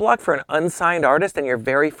chopping block for an unsigned artist in your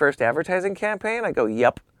very first advertising campaign? I go,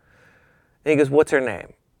 yep. And he goes, what's her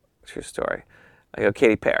name? True story. I go,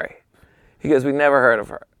 Katy Perry. He goes, we never heard of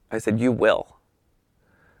her. I said, you will.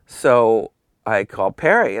 So I called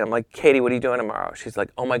Perry, and I'm like, Katy, what are you doing tomorrow? She's like,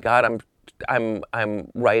 oh my God, I'm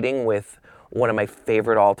writing with one of my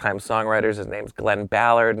favorite all-time songwriters. His name's Glenn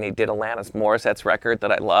Ballard, and he did Alanis Morissette's record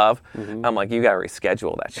that I love. I'm like, you got to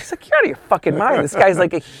reschedule that. She's like, you're out of your fucking mind. This guy's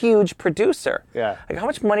like a huge producer. Yeah. Like, how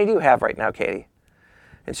much money do you have right now, Katy?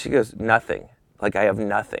 And she goes, nothing. Like, I have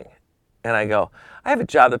nothing. And I go, I have a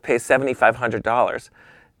job that pays $7,500,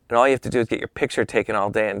 and all you have to do is get your picture taken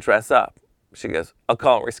all day and dress up. She goes, I'll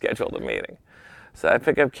call and reschedule the meeting. So I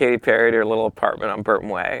pick up Katy Perry to her little apartment on Burton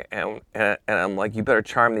Way, and I'm like, you better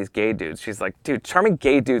charm these gay dudes. She's like, dude, charming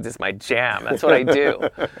gay dudes is my jam. That's what I do.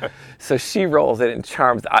 So she rolls in and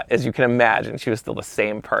charms, as you can imagine, she was still the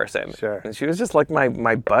same person. Sure. And she was just like my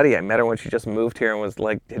buddy. I met her when she just moved here and was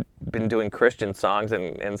like, had been doing Christian songs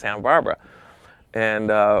in Santa Barbara.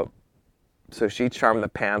 And so she charmed the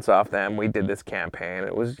pants off them. We did this campaign.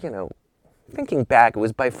 It was, thinking back, it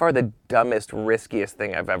was by far the dumbest, riskiest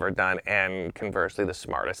thing I've ever done, and conversely, the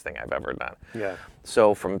smartest thing I've ever done. Yeah.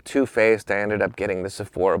 So from Too Faced, I ended up getting the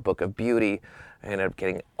Sephora Book of Beauty. I ended up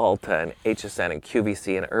getting Ulta and HSN and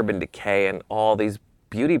QVC and Urban Decay and all these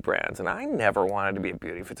beauty brands. And I never wanted to be a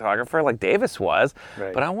beauty photographer like Davis was,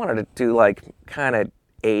 right. But I wanted to do like kind of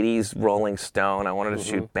 80s Rolling Stone. I wanted to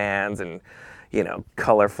shoot bands and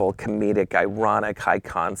colorful, comedic, ironic, high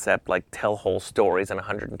concept, like tell whole stories in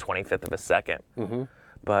 125th of a second.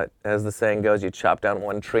 But as the saying goes, you chop down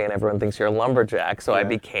one tree and everyone thinks you're a lumberjack. So I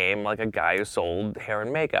became like a guy who sold hair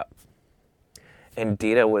and makeup. And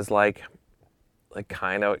Dita was like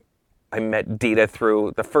kind of, I met Dita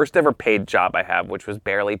through the first ever paid job I had, which was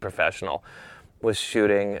barely professional, was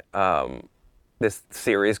shooting this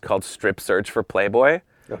series called Strip Search for Playboy.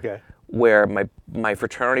 Okay. Where my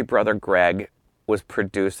fraternity brother Greg was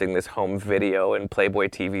producing this home video and Playboy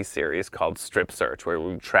TV series called Strip Search, where we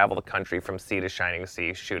would travel the country from sea to shining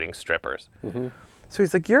sea shooting strippers. So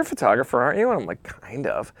he's like, you're a photographer, aren't you? And I'm like, kind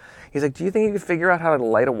of. He's like, do you think you could figure out how to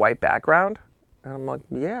light a white background? And I'm like,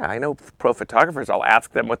 yeah, I know pro photographers. I'll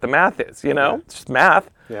ask them what the math is, It's just math.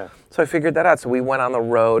 Yeah. So I figured that out. So we went on the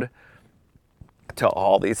road to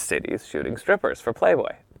all these cities shooting strippers for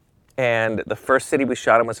Playboy. And the first city we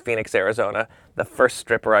shot in was Phoenix, Arizona. The first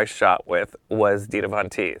stripper I shot with was Dita Von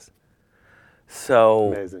Teese.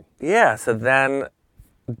 So, amazing. Yeah, so then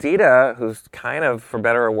Dita, who's kind of, for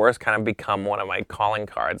better or worse, kind of become one of my calling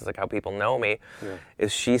cards, like how people know me,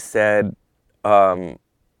 is she said,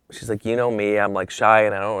 she's like, you know me, I'm like shy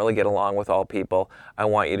and I don't really get along with all people. I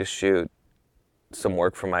want you to shoot some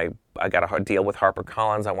work for I got a deal with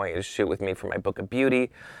HarperCollins. I want you to shoot with me for my book of beauty,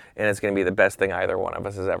 and it's going to be the best thing either one of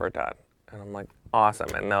us has ever done. And I'm like, awesome.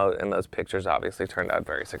 And those pictures obviously turned out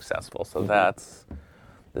very successful. So that's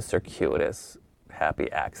the circuitous,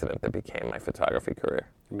 happy accident that became my photography career.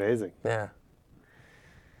 Amazing. Yeah.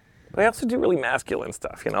 But I also do really masculine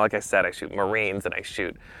stuff. You know, like I said, I shoot Marines and I've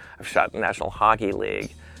shot National Hockey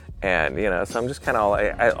League. And, you know, so I'm just kind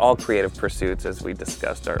of all creative pursuits, as we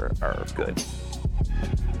discussed, are good.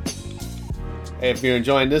 Hey, if you're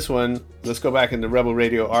enjoying this one, let's go back in the Rebel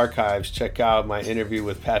Radio archives. Check out my interview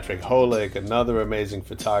with Patrick Holick, another amazing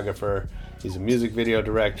photographer. He's a music video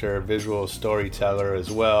director, visual storyteller as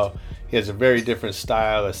well. He has a very different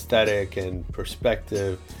style, aesthetic, and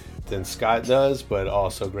perspective than Scott does, but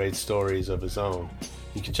also great stories of his own.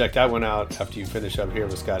 You can check that one out after you finish up here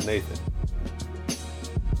with Scott Nathan.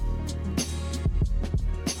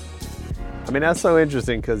 I mean, that's so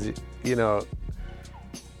interesting because, you know,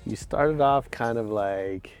 you started off kind of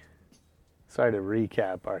like, sorry to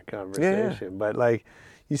recap our conversation, but like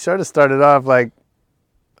you started off like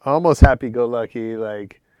almost happy-go-lucky,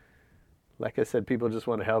 like I said, people just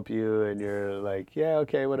want to help you, and you're like, yeah,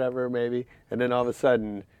 okay, whatever, maybe. And then all of a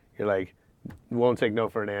sudden, you're like, won't take no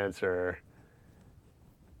for an answer.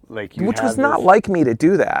 Like, which was not like me to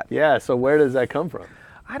do that. Yeah, so where does that come from?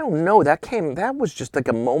 I don't know. That was just like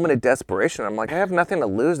a moment of desperation. I'm like, I have nothing to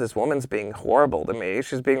lose. This woman's being horrible to me.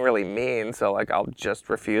 She's being really mean. So like, I'll just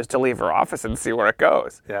refuse to leave her office and see where it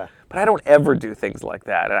goes. Yeah. But I don't ever do things like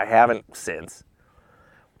that. And I haven't since.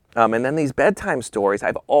 And then these bedtime stories,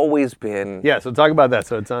 I've always been... Yeah, so talk about that.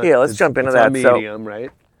 So it's on... Yeah, let's jump into that. It's on Medium,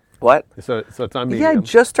 right? What? So it's on Medium.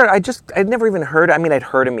 Yeah, I'd never even heard... I mean, I'd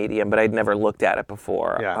heard of Medium, but I'd never looked at it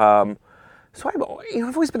before. Yeah. So I've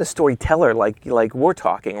always been a storyteller, like we're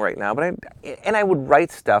talking right now. But I would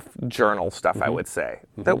write stuff, journal stuff, I would say,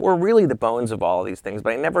 that were really the bones of all of these things.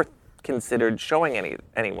 But I never considered showing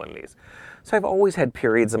anyone these. So I've always had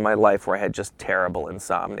periods in my life where I had just terrible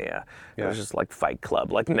insomnia. Yeah. It was just like Fight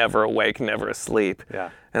Club, like never awake, never asleep. Yeah.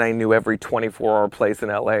 And I knew every 24-hour place in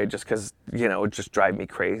LA just because, you know, it would just drive me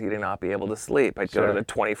crazy to not be able to sleep. I'd go to the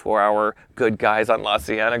 24-hour Good Guys on La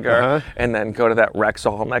Cienega and then go to that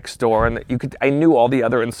Rexall next door. And I knew all the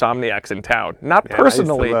other insomniacs in town. Not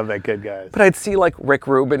personally. I used to love that Good Guys. But I'd see like Rick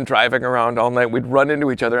Rubin driving around all night. We'd run into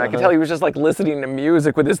each other. And I could tell he was just like listening to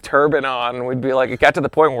music with his turban on. And we'd be like, it got to the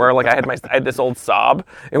point where like I had this old Saab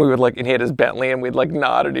and we would like, and he had his Bentley and we'd like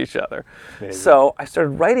nod at each other. Amazing. So I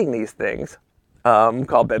started writing these things.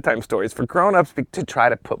 Called Bedtime Stories for Grown-Ups to try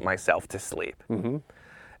to put myself to sleep. Mm-hmm.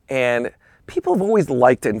 And people have always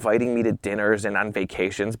liked inviting me to dinners and on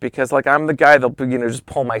vacations because, like, I'm the guy that'll, you know, just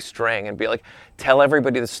pull my string and be like, tell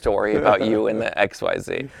everybody the story about you and the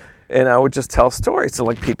XYZ. And I would just tell stories. So,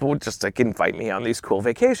 like, people would just, like, invite me on these cool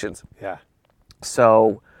vacations. Yeah.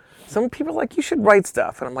 So some people are like, you should write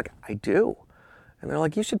stuff. And I'm like, I do. And they're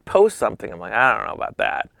like, you should post something. I'm like, I don't know about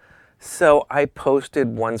that. So I posted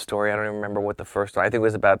one story. I don't even remember what the first one. I think it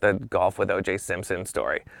was about the golf with O.J. Simpson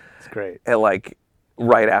story. It's great. Like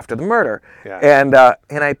right after the murder. Yeah. And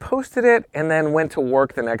I posted it and then went to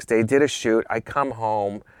work the next day, did a shoot. I come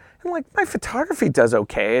home and like my photography does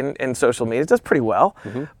okay in social media. It does pretty well.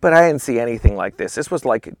 Mm-hmm. But I didn't see anything like this. This was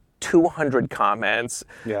like 200 comments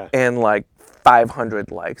and like 500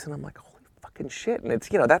 likes. And I'm like, fucking shit. And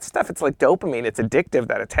it's, you know, that stuff, it's like dopamine. It's addictive,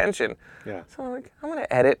 that attention. Yeah. So I'm like, I'm going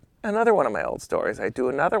to edit another one of my old stories. I do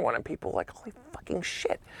another one and people are like, holy fucking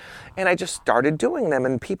shit. And I just started doing them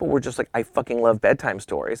and people were just like, I fucking love bedtime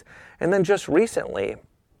stories. And then just recently,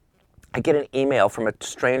 I get an email from a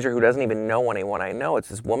stranger who doesn't even know anyone I know. It's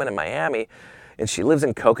this woman in Miami and she lives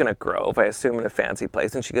in Coconut Grove, I assume in a fancy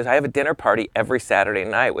place. And she goes, I have a dinner party every Saturday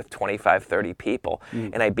night with 25, 30 people.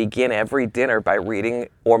 And I begin every dinner by reading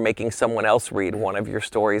or making someone else read one of your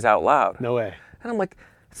stories out loud. No way. And I'm like,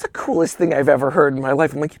 it's the coolest thing I've ever heard in my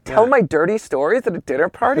life. I'm like, you tell my dirty stories at a dinner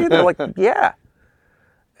party? They're like, yeah.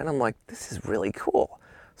 And I'm like, this is really cool.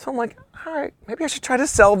 So I'm like, all right, maybe I should try to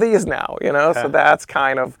sell these now, you know? So that's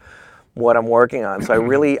kind of what I'm working on. So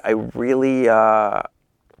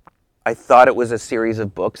I thought it was a series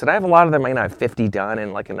of books. And I have a lot of them. I have 50 done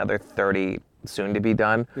and like another 30 soon to be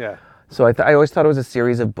done. Yeah. So I always thought it was a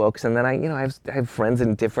series of books. And then I have friends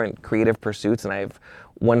in different creative pursuits. And I have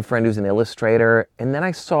one friend who's an illustrator. And then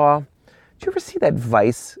I saw, did you ever see that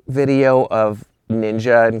Vice video of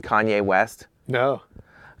Ninja and Kanye West? No.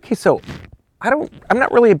 Okay, so I'm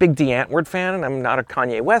not really a big D'Antwoord fan, and I'm not a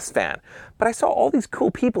Kanye West fan, but I saw all these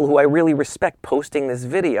cool people who I really respect posting this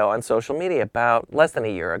video on social media about less than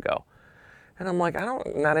a year ago. And I'm like, I'm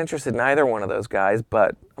not interested in either one of those guys,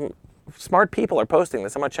 but smart people are posting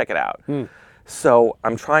this. I'm going to check it out. So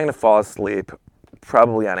I'm trying to fall asleep,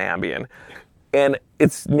 probably on Ambien. And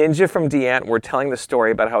it's Ninja from D'Antwoord telling the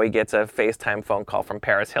story about how he gets a FaceTime phone call from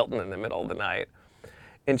Paris Hilton in the middle of the night.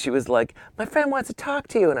 And she was like, my friend wants to talk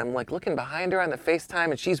to you. And I'm like looking behind her on the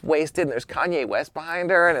FaceTime, and she's wasted, and there's Kanye West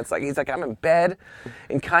behind her. And it's like, he's like, I'm in bed.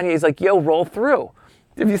 And Kanye's like, yo, roll through.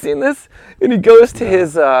 Have you seen this? And he goes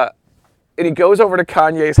to and he goes over to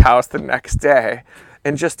Kanye's house the next day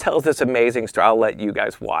and just tells this amazing story. I'll let you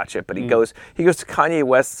guys watch it. But he goes to Kanye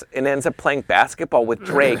West and ends up playing basketball with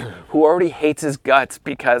Drake, who already hates his guts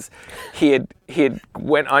because he had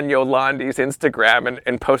went on Yolandi's Instagram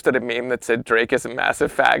and posted a meme that said Drake is a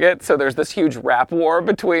massive faggot. So there's this huge rap war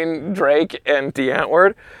between Drake and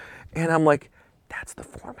D'Antwoord. And I'm like, that's the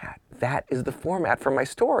format. That is the format for my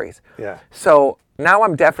stories. Yeah. So now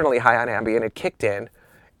I'm definitely high on Ambien. It kicked in,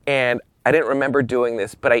 and I didn't remember doing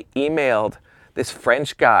this, but I emailed this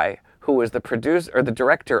French guy who was the producer or the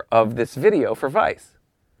director of this video for Vice.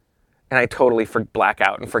 And I totally black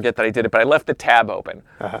out and forget that I did it, but I left the tab open.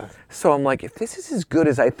 So I'm like, if this is as good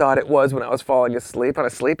as I thought it was when I was falling asleep on a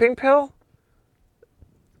sleeping pill,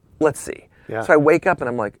 let's see. Yeah. So I wake up and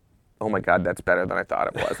I'm like, oh my God, that's better than I thought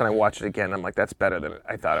it was. And I watch it again and I'm like, that's better than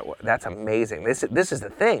I thought it was. That's amazing. This is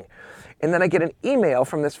the thing. And then I get an email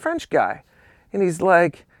from this French guy, and he's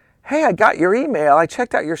like, hey, I got your email. I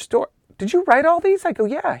checked out your story. Did you write all these? I go,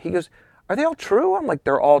 yeah. He goes, are they all true? I'm like,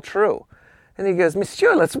 they're all true. And he goes,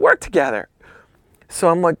 Monsieur, let's work together. So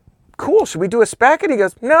I'm like, cool, should we do a spec? And he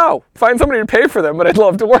goes, no, find somebody to pay for them, but I'd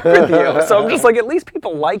love to work with you. So I'm just like, at least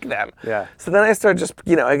people like them. Yeah. So then I started just,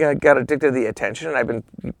 I got addicted to the attention, and I've been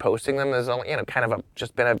posting them. There's only,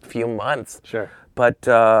 just been a few months. Sure. But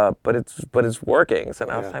it's working. So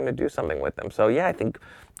now it's time to do something with them. So yeah, I think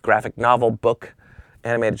graphic novel, book,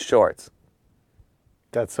 animated shorts.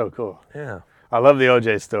 That's so cool. Yeah. I love the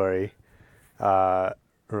OJ story. I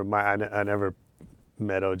never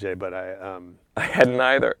met OJ, but I hadn't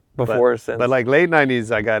either before or since. But like late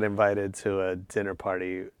 90s, I got invited to a dinner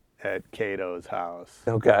party at Cato's house.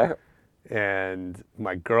 Okay. And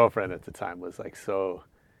my girlfriend at the time was like so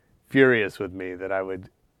furious with me that I would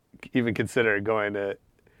even consider going to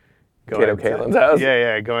Kato Kaelin's house.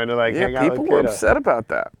 Yeah, going to like hang out with people Kato. were upset about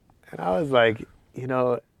that. And I was like,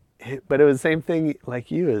 but it was the same thing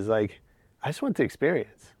like you, is like, I just want the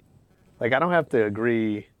experience. Like, I don't have to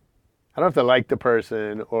agree. I don't have to like the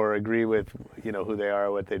person or agree with, who they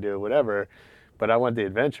are, what they do, whatever. But I want the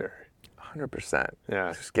adventure. 100%.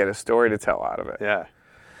 Yeah. Just get a story to tell out of it. Yeah.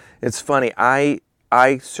 It's funny. I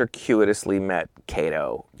circuitously met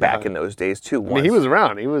Kato back in those days too. I mean, he was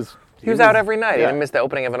around. He was out every night. Yeah. I didn't miss the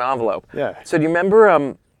opening of an envelope. Yeah. So do you remember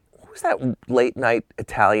what was that late night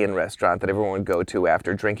Italian restaurant that everyone would go to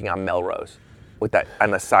after drinking on Melrose, with that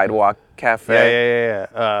on the sidewalk cafe?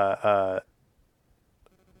 Yeah.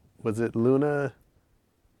 Was it Luna?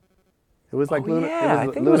 It was like Luna. Yeah,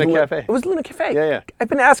 it was Luna Cafe. It was Luna Cafe. Yeah. I've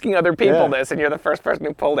been asking other people this, and you're the first person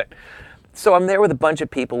who pulled it. So I'm there with a bunch of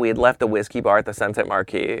people. We had left the whiskey bar at the Sunset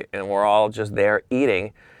Marquee, and we're all just there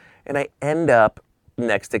eating. And I end up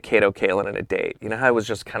next to Kato Kaelin at a date. You know how it was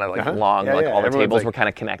just kind of like long, all the Everyone's tables were kind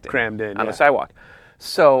of connected. Crammed in. On the sidewalk.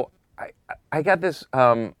 So I got this,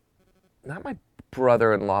 not my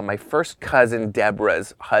brother-in-law, my first cousin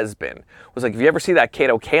Deborah's husband was like, if you ever see that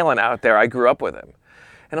Kato Kaelin out there, I grew up with him.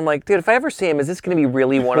 And I'm like, dude, if I ever see him, is this going to be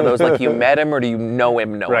really one of those, like, you met him or do you know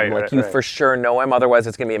him? Like, you for sure know him, otherwise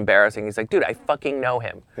it's going to be embarrassing. He's like, dude, I fucking know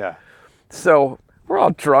him. Yeah. So we're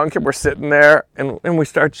all drunk and we're sitting there and we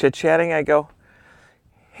start chit-chatting. I go,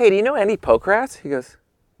 hey, do you know Andy Pokrass? He goes,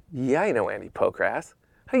 yeah, I know Andy Pokrass.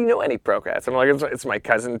 How do you know Andy Pokrass? I'm like, it's my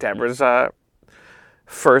cousin Deborah's her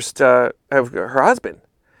husband.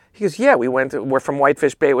 He goes, yeah, we're from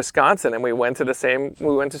Whitefish Bay, Wisconsin, and we went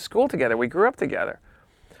to school together. We grew up together.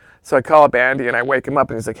 So I call up Andy and I wake him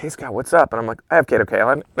up and he's like, hey Scott, what's up? And I'm like, I have Kato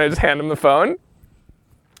Kaelin. And I just hand him the phone.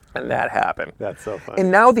 And that happened. That's so funny.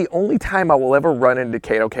 And now the only time I will ever run into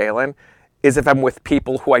Kato Kaelin is if I'm with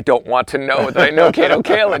people who I don't want to know that I know Kato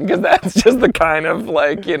Kaelin, because that's just the kind of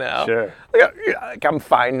Sure. Like I'm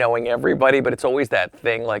fine knowing everybody, but it's always that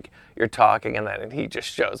thing like you're talking and then he just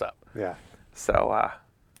shows up. Yeah. So,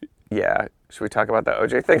 should we talk about the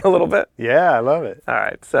OJ thing a little bit? Yeah, I love it. All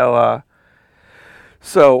right.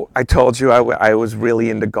 So I told you I was really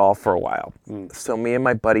into golf for a while. So me and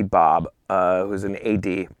my buddy Bob, who's an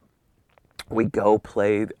AD, we go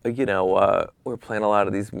play, we're playing a lot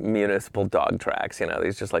of these municipal dog tracks,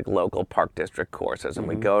 these just like local park district courses. And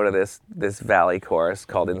we go to this valley course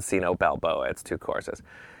called Encino Balboa. It's 2 courses.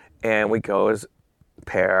 And we go as a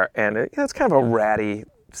pair, and it's kind of a ratty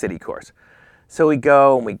city course. So we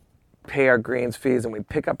go and we pay our greens fees and we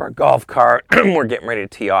pick up our golf cart. We're getting ready to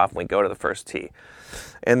tee off, and we go to the first tee.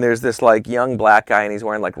 And there's this like young black guy, and he's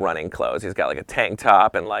wearing like running clothes. He's got like a tank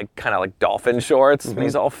top and like kind of like dolphin shorts, and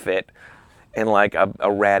he's all fit. And like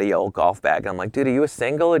a ratty old golf bag. I'm like, dude, are you a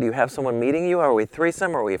single? Or do you have someone meeting you? Are we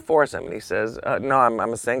threesome or are we a foursome? And he says, no, I'm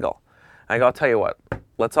a single. I go, I'll tell you what,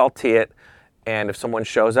 let's all tee it. And if someone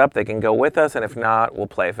shows up, they can go with us. And if not, we'll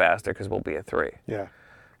play faster because we'll be a 3. Yeah.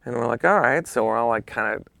 And we're like, all right. So we're all like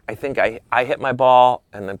kind of, I think I hit my ball.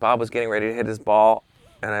 And then Bob was getting ready to hit his ball.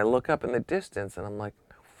 And I look up in the distance and I'm like,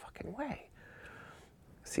 no fucking way.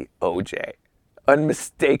 I see OJ.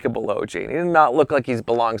 Unmistakable OJ. And he did not look like he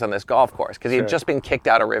belongs on this golf course because he had just been kicked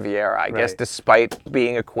out of Riviera. I guess despite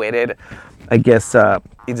being acquitted, I guess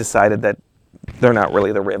he decided that they're not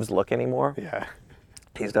really the Rivs look anymore. Yeah.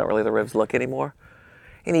 He's not really the Rivs look anymore.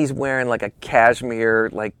 And he's wearing like a cashmere,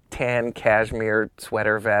 like tan cashmere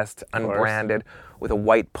sweater vest, unbranded, with a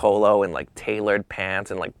white polo and like tailored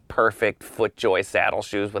pants and like perfect FootJoy saddle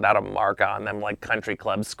shoes without a mark on them, like country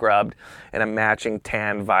club scrubbed, and a matching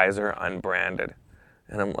tan visor, unbranded.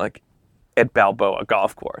 And I'm like, at Balboa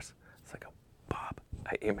Golf Course. It's like, oh, Bob,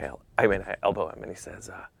 I elbow him, and he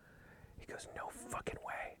says, he goes, no fucking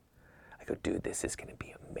way. I go, dude, this is going to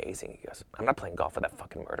be amazing. He goes, I'm not playing golf with that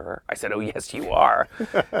fucking murderer. I said, oh, yes, you are.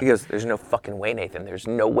 He goes, there's no fucking way, Nathan. There's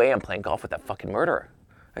no way I'm playing golf with that fucking murderer.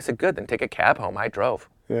 I said, good, then take a cab home. I drove.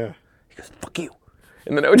 Yeah. He goes, fuck you.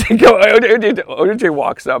 And then OJ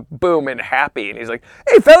walks up, boom, and happy. And he's like,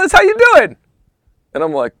 hey, fellas, how you doing? And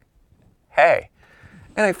I'm like, hey.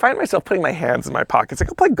 And I find myself putting my hands in my pockets. Like,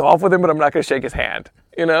 I'll play golf with him, but I'm not going to shake his hand,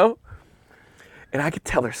 And I could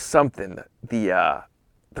tell there's something. The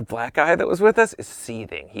black guy that was with us is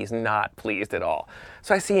seething. He's not pleased at all.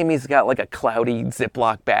 So I see him. He's got like a cloudy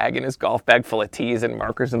Ziploc bag in his golf bag full of tees and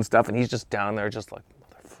markers and stuff. And he's just down there just like,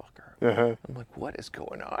 motherfucker. Uh-huh. I'm like, what is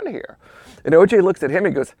going on here? And OJ looks at him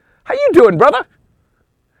and goes, how you doing, brother?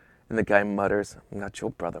 And the guy mutters, I'm not your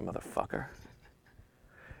brother, motherfucker.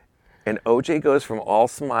 And OJ goes from all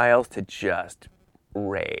smiles to just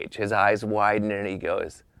rage. His eyes widen and he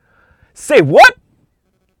goes, say what?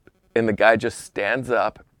 And the guy just stands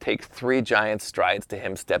up, takes 3 giant strides to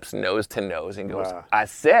him, steps nose to nose, and goes, wow. I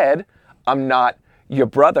said, I'm not your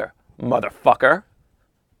brother, motherfucker.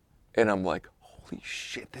 And I'm like, holy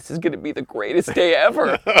shit, this is going to be the greatest day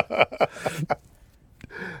ever.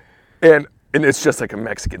 And it's just like a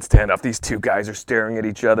Mexican standoff. These 2 guys are staring at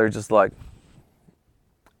each other just like,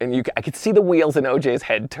 and I could see the wheels in OJ's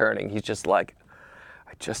head turning. He's just like,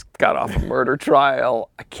 I just got off a murder trial.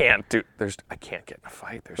 I can't get in a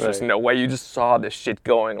fight. There's just no way. You just saw this shit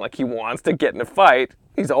going. Like, he wants to get in a fight.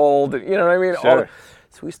 He's old. You know what I mean? Sure.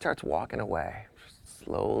 So he starts walking away,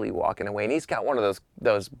 slowly walking away. And he's got one of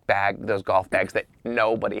those golf bags that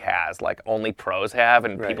nobody has, like only pros have,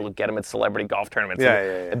 and people who get them at celebrity golf tournaments.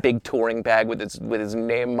 A big touring bag with his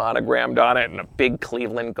name monogrammed on it, and a big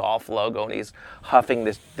Cleveland golf logo. And he's huffing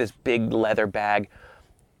this big leather bag.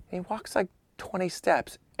 And he walks like 20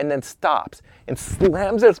 steps and then stops and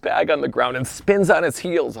slams his bag on the ground and spins on his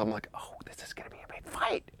heels. I'm like, oh, this is gonna be a big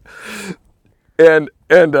fight. And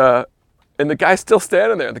the guy's still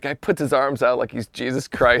standing there. The guy puts his arms out like he's Jesus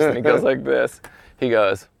Christ, and he goes like this. He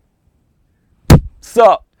goes,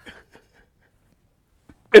 sup?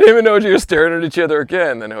 And him and OJ are staring at each other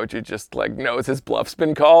again. Then OJ just like knows his bluff's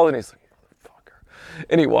been called, and he's like, motherfucker.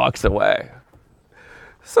 And he walks away.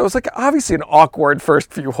 So it's like obviously an awkward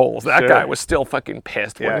first few holes. That guy was still fucking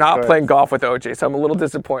pissed. We're not playing golf with OJ, so I'm a little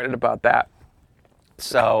disappointed about that.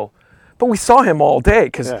 So, but we saw him all day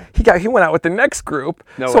because he went out with the next group.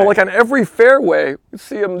 Like on every fairway, you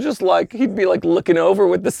see him just like, he'd be like looking over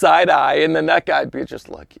with the side eye, and then that guy'd be just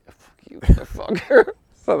like, yeah, fuck you, motherfucker.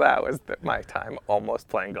 So that was my time almost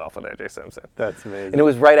playing golf with O.J. Simpson. That's amazing. And it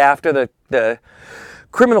was right after the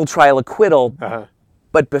criminal trial acquittal. Uh-huh.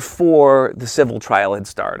 But before the civil trial had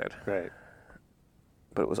started. Right.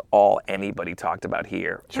 But it was all anybody talked about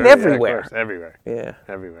here. Sure, and everywhere. Yeah, of course, everywhere. Yeah.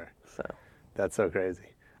 Everywhere. So that's so crazy.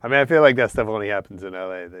 I mean, I feel like that stuff only happens in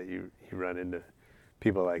LA, that you run into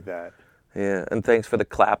people like that. Yeah, and thanks for the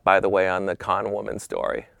clap, by the way, on the con woman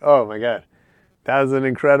story. Oh, my God. That was an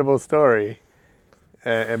incredible story.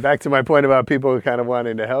 And back to my point about people kind of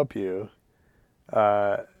wanting to help you.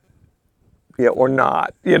 Yeah, or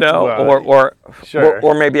not, well,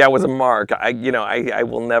 or maybe I was a mark. I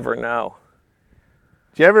will never know.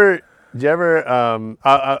 Do you ever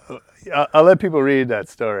I'll let people read that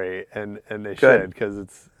story, and they should,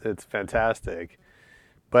 because it's fantastic.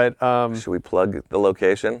 But should we plug the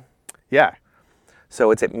location? Yeah.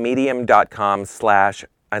 So it's at medium.com/ @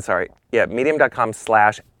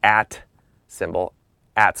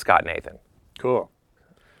 Scott Nathan. Cool.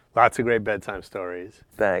 Lots of great bedtime stories.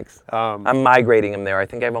 Thanks. I'm migrating them there. I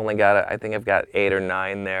think I've got 8 or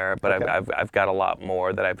 9 there, but Okay. I've got a lot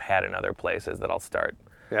more that I've had in other places that I'll start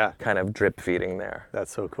kind of drip feeding there.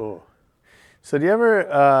 That's so cool. So do you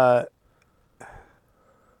ever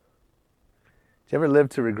live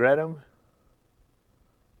to regret them?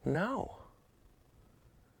 No.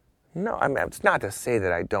 I mean, it's not to say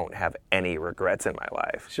that I don't have any regrets in my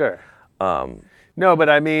life. Sure. No, but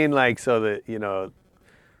I mean, like, so that, the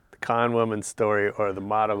con woman story or the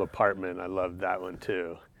model apartment, I love that one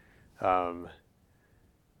too.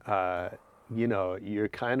 You're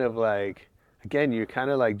kind of like, again, you're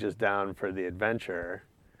kind of like just down for the adventure.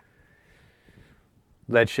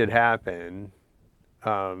 Let shit happen.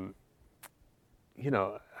 Are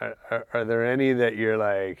there any that you're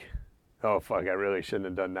like, oh, fuck, I really shouldn't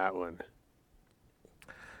have done that one?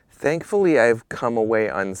 Thankfully, I've come away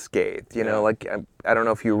unscathed. Like I don't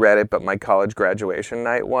know if you read it, but my college graduation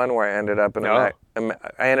night one, where I ended up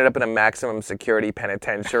in a maximum security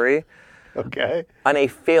penitentiary. Okay. On a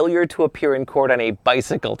failure to appear in court on a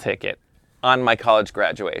bicycle ticket on my college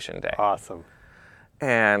graduation day. Awesome.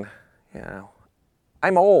 And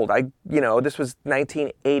I'm old. This was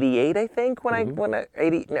 1988, I think, when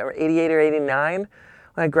 88 or 89.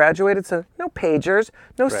 When I graduated, so no pagers,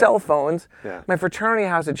 no cell phones. Yeah. My fraternity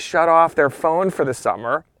house had shut off their phone for the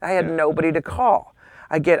summer. I had nobody to call.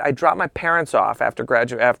 I dropped my parents off after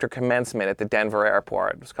commencement at the Denver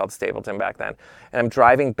airport. It was called Stapleton back then. And I'm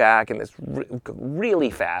driving back in this really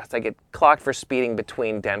fast. I get clocked for speeding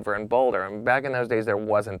between Denver and Boulder. And back in those days, there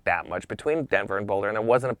wasn't that much between Denver and Boulder, and there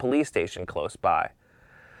wasn't a police station close by.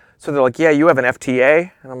 So they're like, yeah, you have an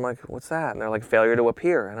FTA? And I'm like, what's that? And they're like, failure to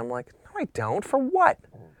appear. And I'm like, I don't. For what?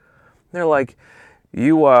 They're like,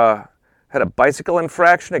 you had a bicycle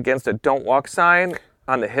infraction against a don't walk sign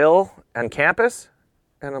on the hill on campus?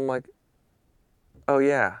 And I'm like, oh,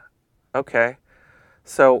 yeah. Okay.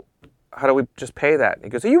 So how do we just pay that? And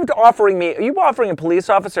he goes, are you offering a police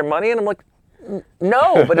officer money? And I'm like,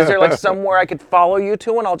 no, but is there like somewhere I could follow you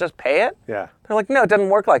to and I'll just pay it? Yeah. They're like, no, it doesn't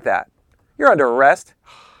work like that. You're under arrest.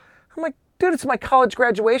 I'm like, dude, it's my college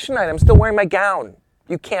graduation night. I'm still wearing my gown.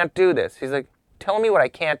 You can't do this. He's like, telling me what I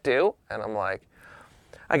can't do? And I'm like,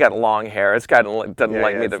 I got long hair. This guy doesn't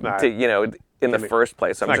like me in the first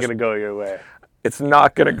place. It's not going to go your way. It's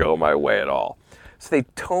not going to go my way at all. So they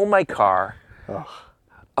tow my car,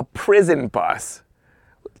 a prison bus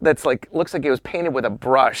that's like, looks like it was painted with a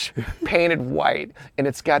brush, painted white, and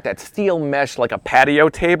it's got that steel mesh like a patio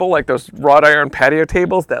table, like those wrought iron patio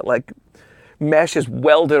tables that like mesh is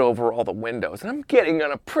welded over all the windows. And I'm getting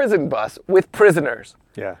on a prison bus with prisoners.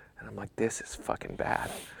 Yeah. And I'm like, this is fucking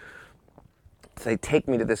bad. So they take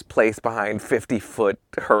me to this place behind 50-foot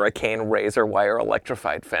hurricane razor wire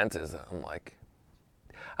electrified fences. I'm like,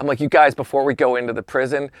 you guys, before we go into the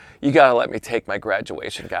prison, you gotta let me take my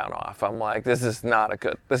graduation gown off. I'm like, this is not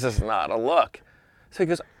a look. So he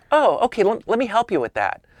goes, oh, okay, let me help you with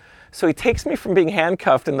that. So he takes me from being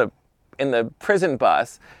handcuffed in the prison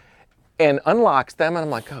bus and unlocks them, and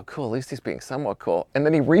I'm like, oh, cool, at least he's being somewhat cool. And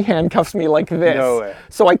then he re-handcuffs me like this. No way.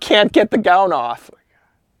 So I can't get the gown off.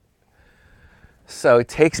 So he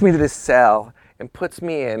takes me to this cell and puts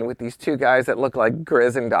me in with these two guys that look like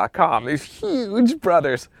Grizzin.com, these huge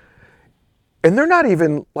brothers. And they're not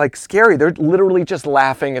even, like, scary. They're literally just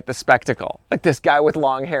laughing at the spectacle. Like this guy with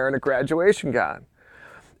long hair and a graduation gown.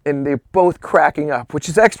 And they're both cracking up, which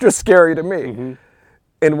is extra scary to me. Mm-hmm.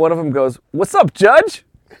 And one of them goes, what's up, Judge?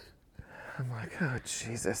 I'm like, oh,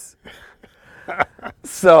 Jesus.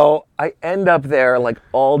 So I end up there like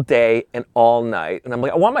all day and all night. And I'm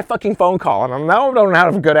like, I want my fucking phone call. And now I don't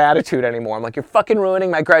have a good attitude anymore. I'm like, you're fucking ruining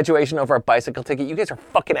my graduation over a bicycle ticket. You guys are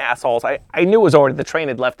fucking assholes. I knew it was already, the train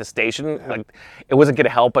had left the station. Like, it wasn't going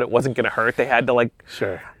to help, but it wasn't going to hurt. They had to like...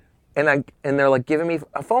 Sure. And they're like giving me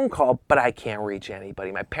a phone call, but I can't reach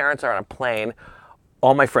anybody. My parents are on a plane.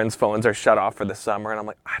 All my friends' phones are shut off for the summer. And I'm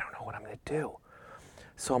like, I don't know what I'm going to do.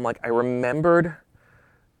 So I'm like, I remembered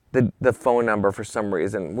the phone number for some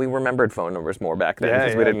reason. We remembered phone numbers more back then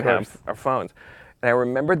because we didn't have our phones. And I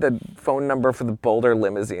remembered the phone number for the Boulder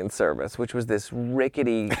limousine service, which was this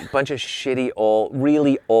rickety bunch of shitty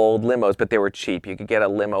really old limos, but they were cheap. You could get a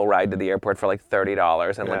limo ride to the airport for like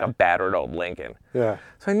 $30 and like a battered old Lincoln. Yeah.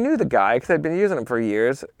 So I knew the guy because I'd been using him for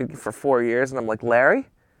 4 years. And I'm like, Larry?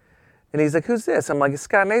 And he's like, who's this? I'm like, it's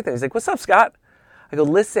Scott Nathan. He's like, what's up, Scott? I go,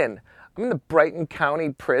 listen, I'm in the Brighton County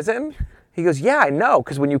Prison. He goes, yeah, I know,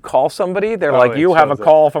 because when you call somebody, they're Oh, like, it you have a shows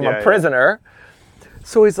call up. from Yeah, a prisoner.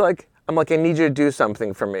 So he's like, I'm like, I need you to do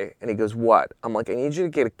something for me. And he goes, what? I'm like, I need you to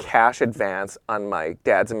get a cash advance on my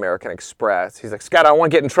dad's American Express. He's like, Scott, I don't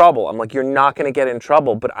want to get in trouble. I'm like, you're not going to get in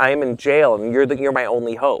trouble, but I'm in jail, and you're my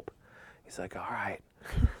only hope. He's like, all right.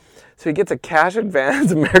 So he gets a cash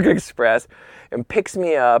advance American Express and picks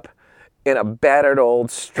me up in a battered old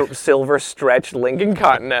silver stretched Lincoln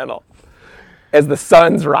Continental as the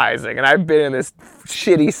sun's rising. And I've been in this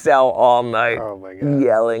shitty cell all night, Oh my God.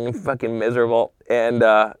 yelling and fucking miserable. And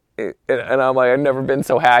I'm like, I've never been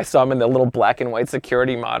so high. I saw them in the little black and white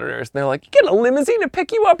security monitors. And they're like, you get a limousine to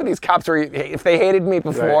pick you up? And these cops if they hated me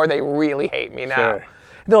before, they really hate me now. Sure.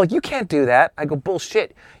 They're like, you can't do that. I go,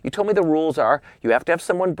 bullshit. You told me the rules are you have to have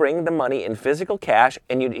someone bring the money in physical cash,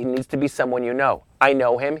 and it needs to be someone you know. I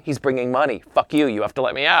know him. He's bringing money. Fuck you. You have to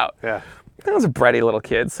let me out. Yeah. I was a bratty little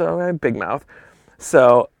kid, so I had big mouth.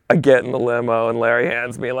 So I get in the limo, and Larry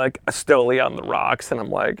hands me like a Stoli on the rocks, and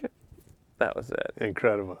I'm like, that was it.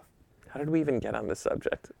 Incredible. How did we even get on this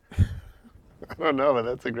subject? I don't know, but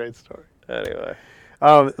that's a great story. Anyway.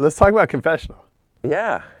 Let's talk about Confessional.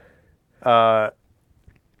 Yeah.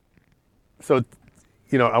 So,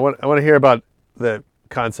 you know, I want to hear about the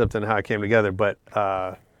concept and how it came together, but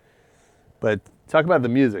talk about the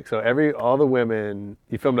music. So all the women,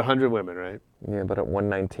 you filmed 100 women, right? Yeah, but at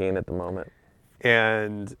 119 at the moment.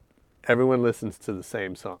 And everyone listens to the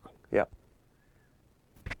same song. Yep.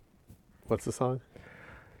 What's the song?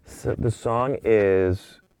 So the song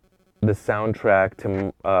is the soundtrack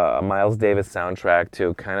to a Miles Davis soundtrack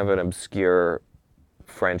to kind of an obscure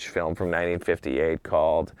French film from 1958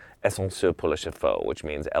 called Ascenseur pour l'échafaud, which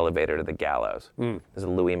means Elevator to the Gallows. It's a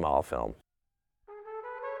Louis Malle film.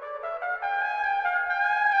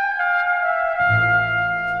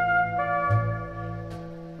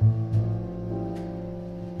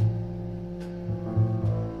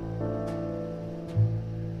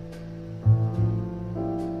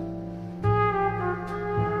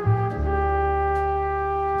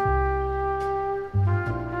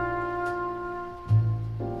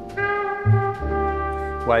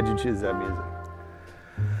 Why'd you choose that music?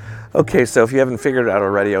 Okay, so if you haven't figured it out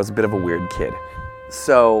already, I was a bit of a weird kid.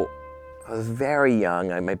 So I was very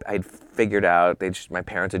young. I'd figured out, my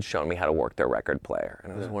parents had shown me how to work their record player.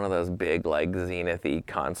 And it was one of those big, like, Zenith-y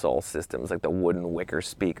console systems, like the wooden wicker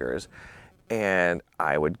speakers. And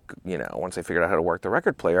I would, once I figured out how to work the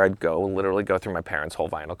record player, I'd literally go through my parents' whole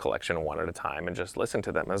vinyl collection one at a time and just listen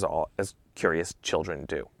to them as curious children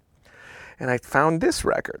do. And I found this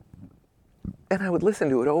record. And I would listen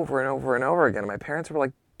to it over and over and over again. And my parents were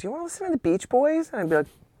like, do you want to listen to the Beach Boys? And I'd be like,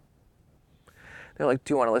 they're like,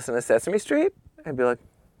 do you want to listen to Sesame Street? I'd be like,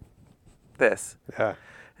 this. Yeah.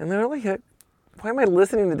 And they're like, why am I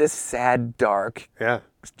listening to this sad, dark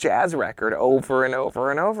jazz record over and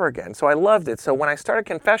over and over again? So I loved it. So when I started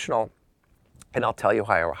Confessional, and I'll tell you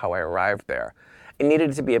how I arrived there, it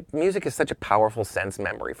needed to be music is such a powerful sense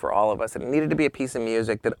memory for all of us. And it needed to be a piece of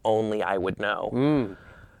music that only I would know.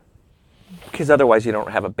 Because otherwise you don't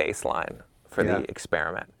have a baseline for the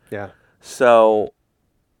experiment. Yeah. So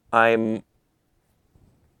I'm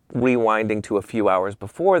rewinding to a few hours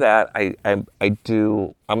before that.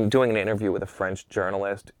 I'm doing an interview with a French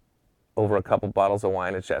journalist over a couple bottles of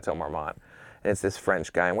wine at Chateau Marmont. And it's this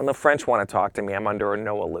French guy. And when the French want to talk to me, I'm under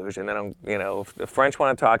no illusion. If the French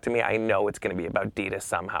want to talk to me, I know it's going to be about Dita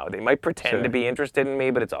somehow. They might pretend to be interested in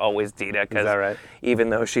me, but it's always Dita. Is that right?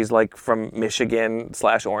 Even though she's like from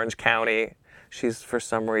Michigan/Orange County, she's for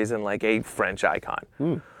some reason like a French icon.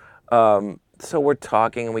 So we're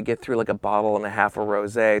talking, and we get through like a bottle and a half of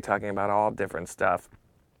rosé, talking about all different stuff.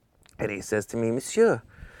 And he says to me, Monsieur,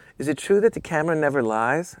 is it true that the camera never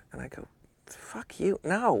lies? And I go, fuck you,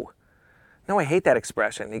 no. No, I hate that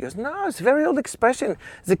expression. And he goes, no, it's a very old expression.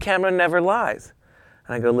 The camera never lies.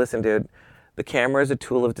 And I go, listen, dude, the camera is a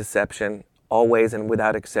tool of deception, always and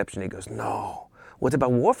without exception. He goes, no. What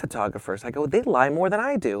about war photographers? I go, they lie more than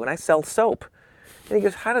I do, and I sell soap. And he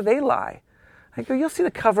goes, how do they lie? I go, you'll see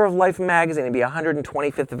the cover of Life magazine. It'll be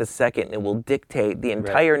 125th of a second, and it will dictate the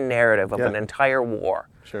entire narrative of an entire war.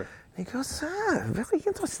 Sure. And he goes, very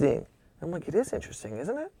interesting. I'm like, it is interesting,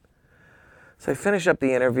 isn't it? So I finish up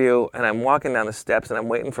the interview, and I'm walking down the steps, and I'm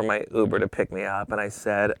waiting for my Uber to pick me up. And I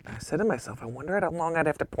said to myself, I wonder how long I'd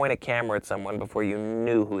have to point a camera at someone before you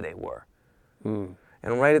knew who they were. And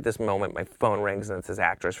right at this moment, my phone rings, and it's this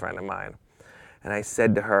actress friend of mine. And I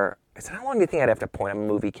said to her, how long do you think I'd have to point a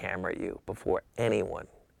movie camera at you before anyone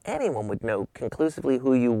would know conclusively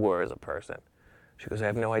who you were as a person? She goes, I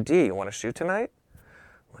have no idea. You want to shoot tonight?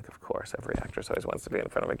 Like, of course, every actress always wants to be in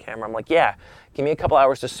front of a camera. I'm like, yeah, give me a couple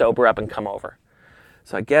hours to sober up and come over.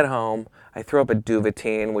 So I get home, I throw up a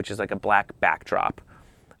Duvetine, which is like a black backdrop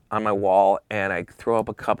on my wall, and I throw up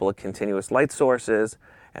a couple of continuous light sources,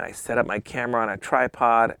 and I set up my camera on a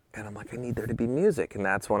tripod, and I'm like, I need there to be music. And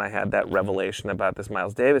that's when I had that revelation about this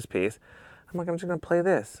Miles Davis piece. I'm like, I'm just going to play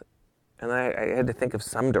this. And I had to think of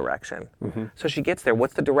some direction. Mm-hmm. So she gets there.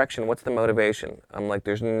 What's the direction? What's the motivation? I'm like,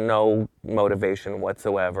 there's no motivation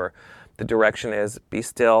whatsoever. The direction is be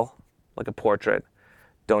still, like a portrait.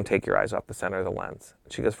 Don't take your eyes off the center of the lens.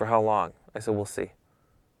 She goes, for how long? I said, we'll see.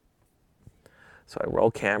 So I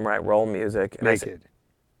roll camera, I roll music. And Naked? I said,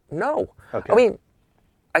 no. Okay. I mean,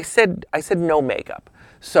 I said no makeup.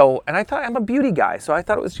 So, and I thought, I'm a beauty guy, so I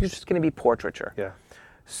thought it was just going to be portraiture. Yeah.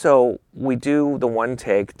 So we do the one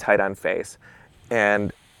take, tight on face,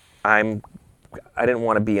 and I didn't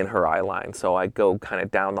want to be in her eye line, so I go kind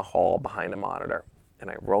of down the hall behind a monitor, and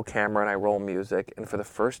I roll camera and I roll music, and for the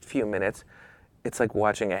first few minutes, it's like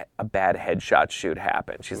watching a bad headshot shoot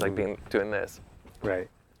happen. She's like doing this. Right.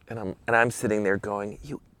 And I'm sitting there going,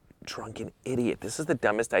 you drunken idiot, this is the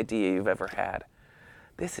dumbest idea you've ever had.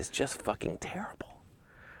 This is just fucking terrible.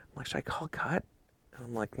 I'm like, should I call cut? And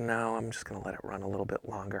I'm like, no, I'm just going to let it run a little bit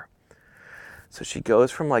longer. So she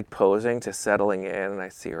goes from like posing to settling in, and I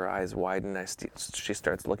see her eyes widen. She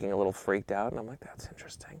starts looking a little freaked out, and I'm like, that's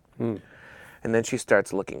interesting. And then she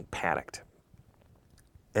starts looking panicked.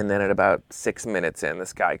 And then at about 6 minutes in, the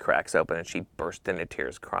sky cracks open, and she burst into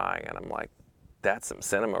tears crying. And I'm like, that's some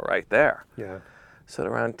cinema right there. Yeah. So at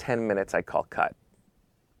around 10 minutes, I call cut.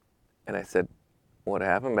 And I said, what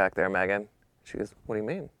happened back there, Megan? She goes, what do you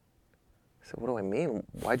mean? I said, what do I mean?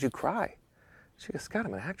 Why'd you cry? She goes, Scott,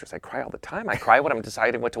 I'm an actress. I cry all the time. I cry when I'm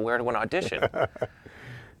deciding what to wear to an audition.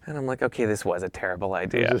 And I'm like, okay, this was a terrible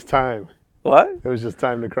idea. It was just time. What? It was just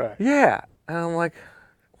time to cry. Yeah. And I'm like,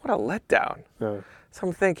 what a letdown. No. So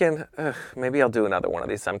I'm thinking, maybe I'll do another one of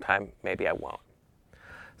these sometime. Maybe I won't.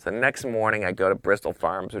 So the next morning, I go to Bristol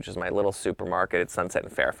Farms, which is my little supermarket at Sunset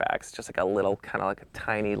and Fairfax. Just like a little, kind of like a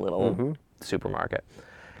tiny little supermarket.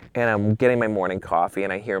 And I'm getting my morning coffee,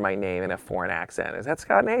 and I hear my name in a foreign accent. Is that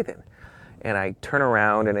Scott Nathan? And I turn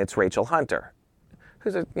around, and it's Rachel Hunter,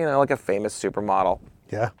 who's like a famous supermodel.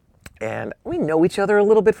 Yeah. And we know each other a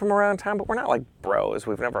little bit from around town, but we're not like bros.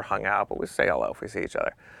 We've never hung out, but we say hello if we see each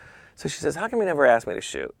other. So she says, how come you never asked me to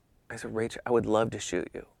shoot? I said, Rachel, I would love to shoot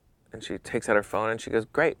you. And she takes out her phone, and she goes,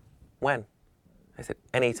 great. When? I said,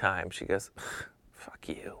 anytime. She goes, fuck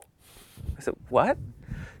you. I said, what?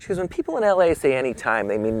 She goes, when people in LA say anytime,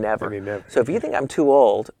 they mean never. They mean never. So if you think I'm too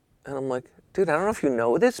old, and I'm like, dude, I don't know if you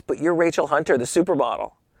know this, but you're Rachel Hunter, the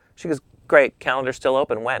supermodel. She goes, great, calendar's still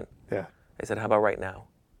open. When? Yeah. I said, how about right now?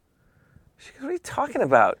 She goes, what are you talking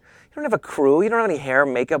about? You don't have a crew. You don't have any hair,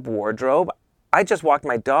 makeup, wardrobe. I just walked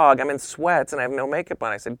my dog. I'm in sweats, and I have no makeup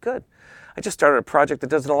on. I said, good. I just started a project that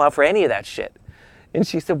doesn't allow for any of that shit. And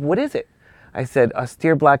she said, what is it? I said,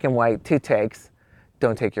 austere black and white, 2 takes.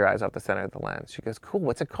 Don't take your eyes off the center of the lens. She goes, cool,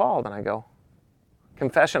 what's it called? And I go,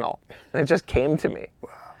 Confessional. And it just came to me. Wow.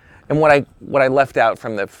 And what I left out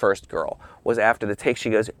from the first girl was after the take, she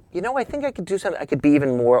goes, I think I could do something. I could be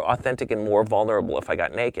even more authentic and more vulnerable if I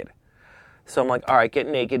got naked. So I'm like, all right, get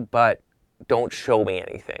naked, but don't show me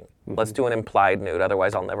anything. Mm-hmm. Let's do an implied nude.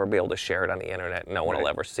 Otherwise, I'll never be able to share it on the internet. No one will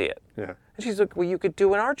ever see it. Yeah. And she's like, well, you could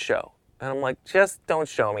do an art show. And I'm like, just don't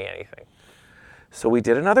show me anything. So we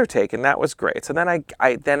did another take, and that was great. So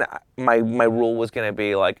then my rule was going to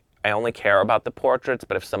be like, I only care about the portraits,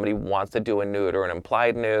 but if somebody wants to do a nude or an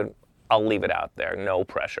implied nude, I'll leave it out there. No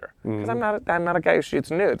pressure. Because I'm not a guy who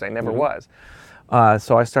shoots nudes. I never was.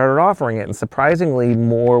 So I started offering it, and surprisingly,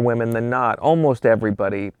 more women than not, almost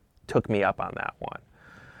everybody took me up on that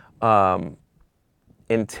one.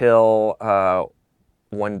 Until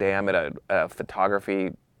one day I'm at a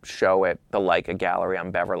photography show at the Leica Gallery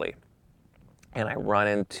on Beverly, and I run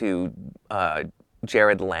into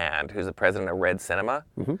Jared Land, who's the president of Red Cinema.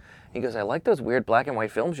 Mm-hmm. He goes, I like those weird black and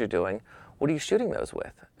white films you're doing. What are you shooting those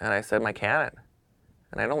with? And I said, my Canon.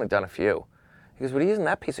 And I'd only done a few. He goes, what are you using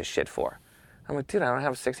that piece of shit for? I'm like, dude, I don't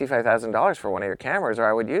have $65,000 for one of your cameras, or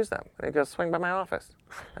I would use them. And he goes, swing by my office.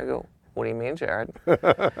 I go, what do you mean, Jared?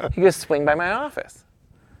 He goes, swing by my office.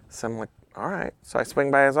 So I'm like, all right. So I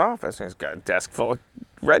swing by his office, and he's got a desk full of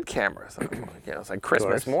Red cameras. It's like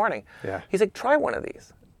Christmas morning. Yeah. He's like, try one of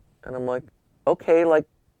these. And I'm like, okay, like,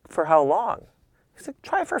 for how long? He's like,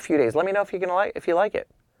 try it for a few days. Let me know if you like it.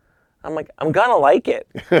 I'm like, I'm gonna like it.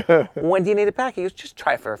 When do you need it back? He goes, just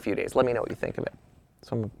try it for a few days. Let me know what you think of it.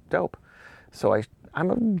 So I'm dope. So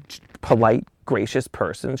I'm a polite, gracious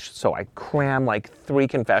person, so I cram like 3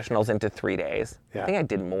 confessionals into 3 days. Yeah. I think I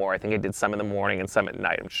did more. I think I did some in the morning and some at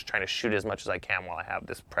night. I'm just trying to shoot as much as I can while I have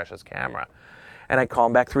this precious camera. And I call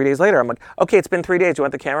him back 3 days later. I'm like, okay, it's been 3 days. You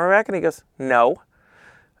want the camera back? And he goes, no.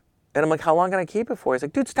 And I'm like, how long can I keep it for? He's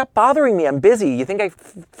like, dude, stop bothering me. I'm busy. You think I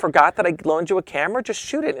forgot that I loaned you a camera? Just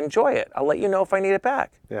shoot it. Enjoy it. I'll let you know if I need it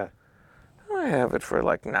back. Yeah. I have it for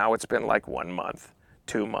like, now it's been like 1 month,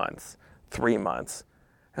 2 months, 3 months.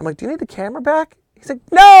 I'm like, do you need the camera back? He's like,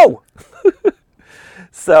 no!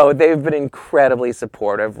 So they've been incredibly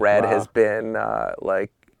supportive. Red has been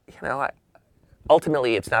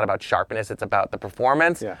ultimately it's not about sharpness, it's about the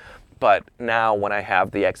performance. Yeah. But now when I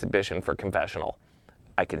have the exhibition for Confessional,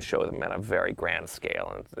 I can show them at a very grand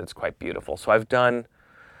scale, and it's quite beautiful. So I've done,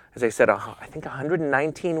 as I said, I think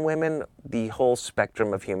 119 women, the whole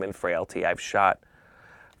spectrum of human frailty. I've shot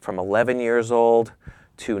from 11 years old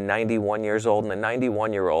to 91 years old, and the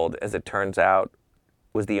 91-year-old, as it turns out,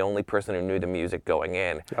 was the only person who knew the music going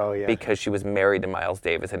in. Oh, yeah. Because she was married to Miles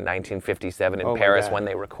Davis in 1957 in Oh, my Paris God. when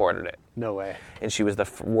they recorded it. No way. And she was the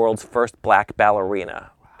world's first black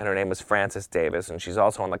ballerina. And her name was Frances Davis, and she's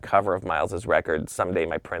also on the cover of Miles's record, Someday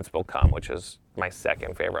My Prince Will Come, which is my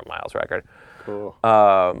second favorite Miles record. Cool.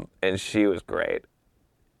 And she was great.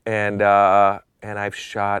 And I've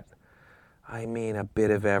shot, a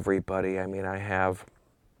bit of everybody. I have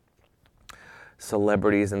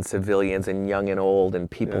celebrities and civilians and young and old and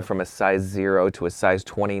people from a size 0 to a size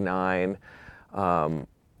 29,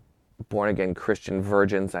 born-again Christian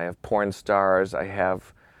virgins. I have porn stars. I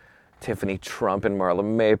have Tiffany Trump and Marla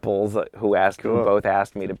Maples, who both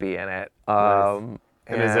asked me to be in it. Nice.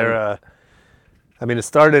 And is there it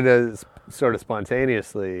started as sort of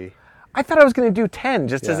spontaneously. I thought I was going to do 10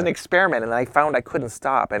 just as Yeah. an experiment, and I found I couldn't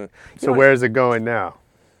stop. And So where is it going now?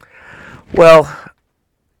 Well,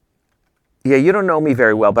 yeah, you don't know me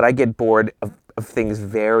very well, but I get bored of things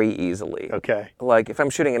very easily. Okay. Like, if I'm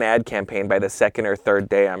shooting an ad campaign, by the second or third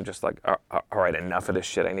day, I'm just like, all right, enough of this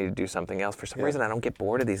shit. I need to do something else. For some reason, I don't get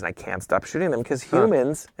bored of these, and I can't stop shooting them, because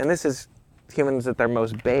humans, and this is humans at their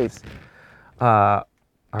most base, are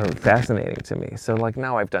fascinating to me. So, like,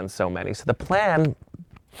 now I've done so many. So the plan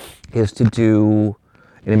is to do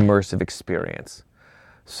an immersive experience.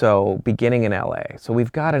 So beginning in LA. So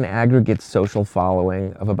we've got an aggregate social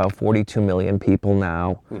following of about 42 million people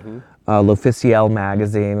now. L'Officiel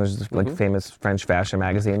magazine, which is like famous French fashion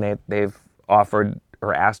magazine, they've offered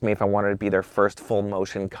or asked me if I wanted to be their first full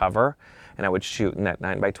motion cover, and I would shoot in that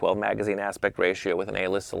 9:12 magazine aspect ratio with an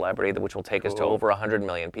A-list celebrity, which will take us to over 100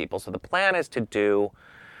 million people. So the plan is to do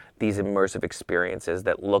these immersive experiences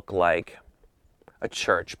that look like a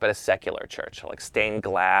church, but a secular church, like stained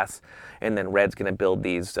glass. And then Red's going to build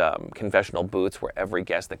these confessional booths where every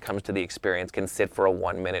guest that comes to the experience can sit for a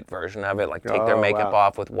 1-minute version of it, like take their makeup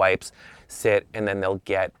off with wipes, sit, and then they'll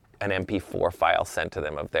get an MP4 file sent to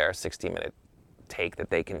them of their 60-minute take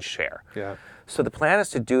that they can share. Yeah. So the plan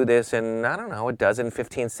is to do this in,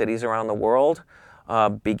 15 cities around the world.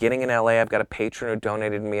 Beginning in LA, I've got a patron who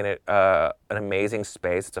donated me an amazing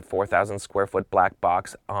space. It's a 4,000 square foot black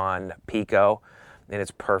box on Pico. And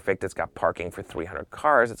it's perfect. It's got parking for 300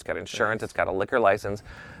 cars. It's got insurance. It's got a liquor license.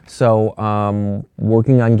 So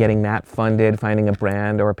working on getting that funded, finding a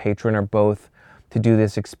brand or a patron or both to do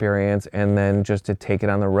this experience, and then just to take it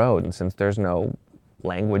on the road. And since there's no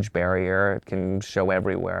language barrier, it can show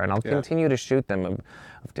everywhere. And I'll continue to shoot them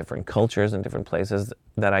of different cultures and different places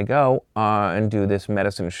that I go and do this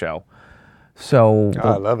medicine show. So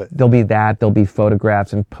I love it. There'll be that. There'll be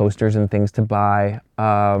photographs and posters and things to buy.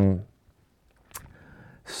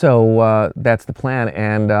 So that's the plan,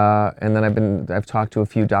 and then I've talked to a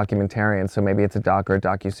few documentarians, so maybe it's a doc or a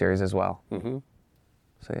docuseries as well.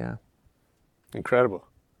 So yeah, Incredible.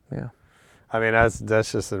 yeah.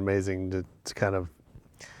 That's just amazing to kind of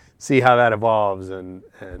see how that evolves and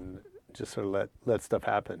just sort of let stuff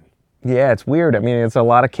happen. Yeah, it's weird. It's a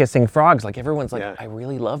lot of kissing frogs. Like, everyone's like, Yeah. I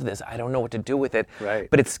really love this. I don't know what to do with it. Right.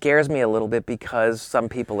 But it scares me a little bit because some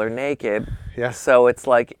people are naked. Yeah. So it's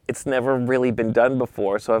like, it's never really been done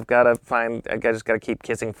before. So I just got to keep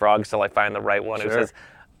kissing frogs till I find the right one who Sure. says,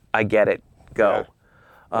 I get it, go.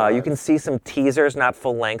 You can see some teasers, not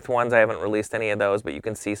full-length ones. I haven't released any of those, but you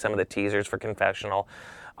can see some of the teasers for Confessional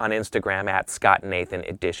on Instagram at Scott Nathan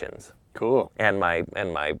Editions. Cool. And my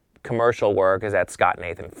commercial work is at Scott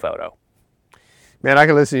Nathan Photo. Man, I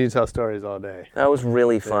can listen to you tell stories all day. That was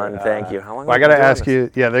really fun. Thank you. How long? Well, I got to ask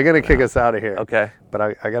you. Yeah, they're going to kick us out of here. Okay. But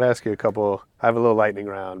I got to ask you a couple. I have a little lightning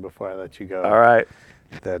round before I let you go. All right.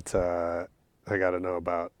 That I got to know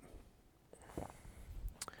about.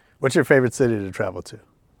 What's your favorite city to travel to?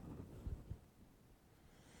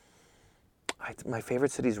 My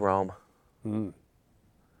favorite city's Rome.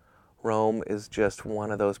 Rome is just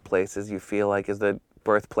one of those places you feel like is the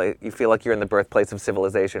birthplace. You feel like you're in the birthplace of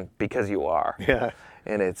civilization because you are. Yeah.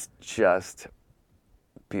 And it's just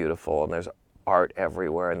beautiful, and there's art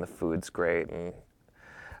everywhere, and the food's great. And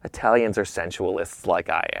Italians are sensualists like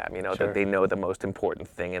I am. You know, Sure. that they know the most important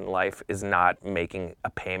thing in life is not making a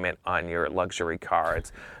payment on your luxury car.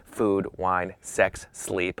 It's food, wine, sex,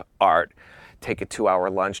 sleep, art. Take a 2-hour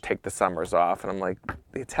lunch, take the summers off. And I'm like,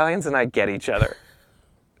 the Italians and I get each other.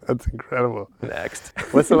 That's incredible. Next.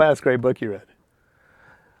 What's the last great book you read?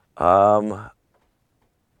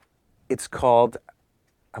 It's called,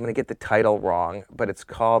 I'm going to get the title wrong, but it's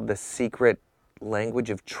called The Secret Language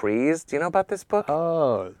of Trees. Do you know about this book?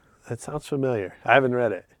 Oh, that sounds familiar. I haven't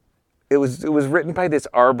read it. It was written by this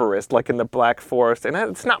arborist, like in the Black Forest, and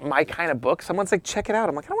it's not my kind of book. Someone's like, check it out.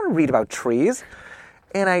 I'm like, I don't want to read about trees.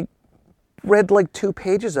 And I read like 2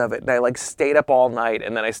 pages of it, and I like stayed up all night,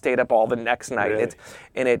 and then I stayed up all the next night. Really?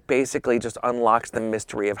 And it basically just unlocks the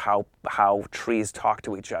mystery of how trees talk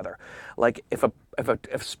to each other. Like if a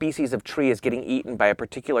species of tree is getting eaten by a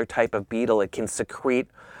particular type of beetle, it can secrete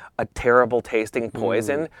a terrible tasting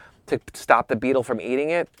poison to stop the beetle from eating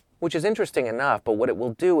it, which is interesting enough. But what it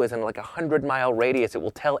will do is in like 100-mile radius, it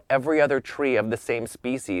will tell every other tree of the same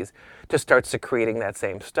species to start secreting that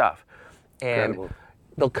same stuff. And Incredible.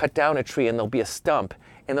 they'll cut down a tree and there'll be a stump,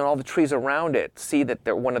 and then all the trees around it see that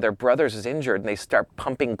one of their brothers is injured, and they start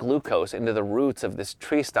pumping glucose into the roots of this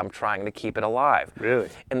tree stump trying to keep it alive. Really?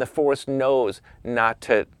 And the forest knows not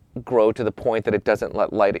to grow to the point that it doesn't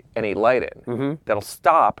let any light in. Mm-hmm. That'll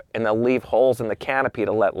stop, and they'll leave holes in the canopy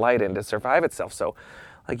to let light in to survive itself. So,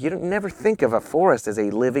 like, you don't never think of a forest as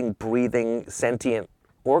a living, breathing, sentient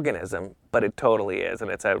organism, but it totally is,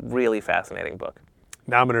 and it's a really fascinating book.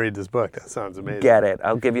 Now I'm going to read this book. That sounds amazing. Get it.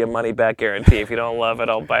 I'll give you a money-back guarantee. If you don't love it,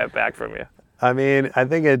 I'll buy it back from you. I mean, I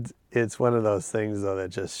think it's one of those things, though, that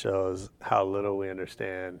just shows how little we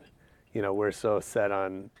understand. You know, we're so set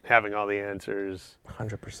on having all the answers.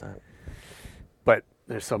 100%. But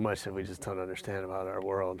there's so much that we just don't understand about our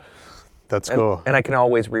world. That's cool. And I can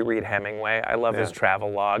always reread Hemingway. I love his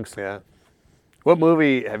travel logs. Yeah. What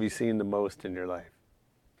movie have you seen the most in your life?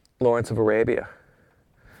 Lawrence of Arabia.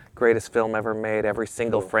 Greatest film ever made. Every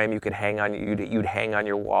single frame you could hang on, you'd hang on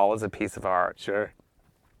your wall as a piece of art. Sure.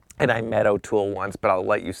 And I met O'Toole once, but I'll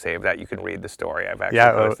let you save that. You can read the story. I've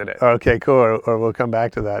actually posted it. Okay, cool. Or we'll come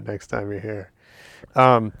back to that next time you're here.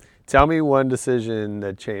 Tell me one decision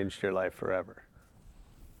that changed your life forever.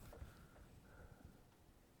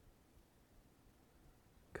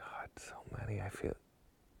 God, so many. I feel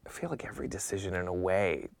like every decision in a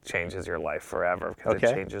way changes your life forever because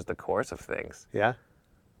it changes the course of things. Yeah.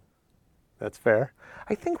 That's fair.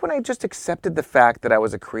 I think when I just accepted the fact that I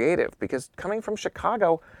was a creative, because coming from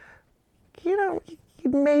Chicago, you know,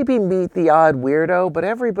 you'd maybe meet the odd weirdo, but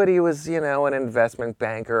everybody was, you know, an investment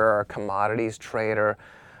banker or a commodities trader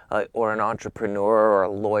or an entrepreneur or a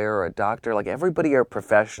lawyer or a doctor. Like, everybody are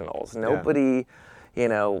professionals. Nobody, you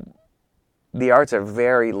know, the arts are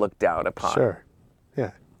very looked down upon. Sure.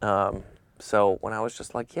 Yeah. So when I was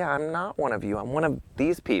just like, yeah, I'm not one of you. I'm one of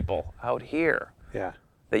these people out here. Yeah.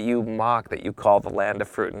 That you mock, that you call the land of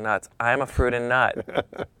fruit and nuts. I'm a fruit and nut.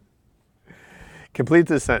 Complete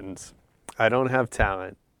this sentence. I don't have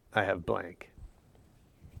talent. I have blank.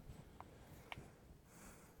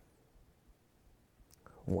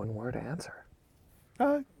 One word answer.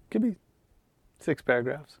 Could be 6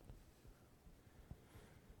 paragraphs.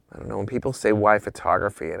 I don't know. When people say, why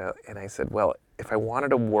photography? And I said, well, if I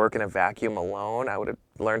wanted to work in a vacuum alone, I would have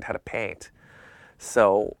learned how to paint.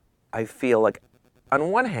 So I feel like, on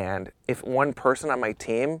one hand, if one person on my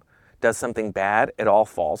team does something bad, it all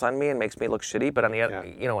falls on me and makes me look shitty. But on the other,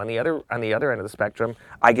 you know, on the other end of the spectrum,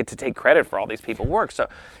 I get to take credit for all these people's work. So,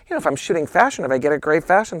 you know, if I'm shooting fashion, if I get a great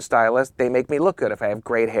fashion stylist, they make me look good. If I have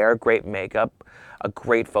great hair, great makeup, a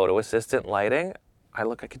great photo assistant, lighting, I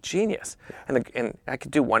look like a genius. And I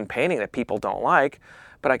could do one painting that people don't like,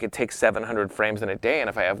 but I could take 700 frames in a day, and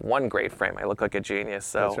if I have one great frame, I look like a genius.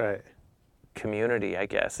 So, that's right. Community, I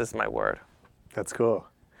guess, is my word. That's cool.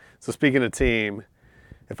 So speaking of team,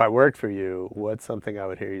 if I worked for you, what's something I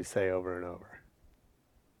would hear you say over and over?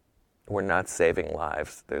 We're not saving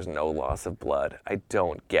lives. There's no loss of blood. I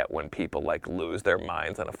don't get when people like lose their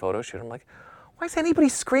minds on a photo shoot. I'm like, why is anybody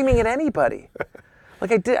screaming at anybody?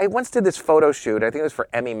 Like I once did this photo shoot. I think it was for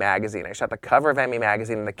Emmy Magazine. I shot the cover of Emmy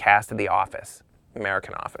Magazine and the cast of The Office,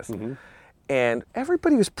 American Office. Mm-hmm. And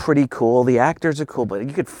everybody was pretty cool. The actors are cool, but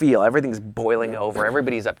you could feel everything's boiling over.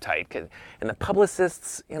 Everybody's uptight. And the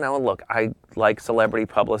publicists, you know, look, I like celebrity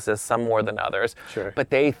publicists, some more than others. Sure. But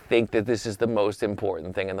they think that this is the most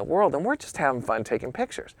important thing in the world. And we're just having fun taking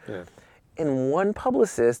pictures. Yeah. And one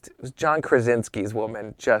publicist, it was John Krasinski's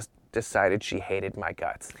woman, just decided she hated my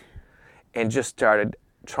guts and just started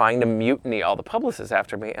trying to mutiny all the publicists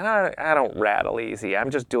after me. And I don't rattle easy. I'm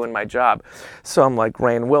just doing my job. So I'm like,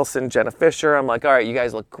 Rainn Wilson, Jenna Fisher. I'm like, all right, you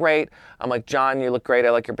guys look great. I'm like, John, you look great.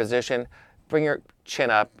 I like your position. Bring your chin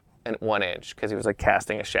up and 1 inch, because he was like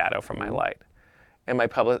casting a shadow from my light. And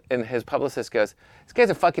his publicist goes, this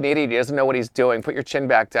guy's a fucking idiot. He doesn't know what he's doing. Put your chin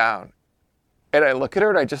back down. And I look at her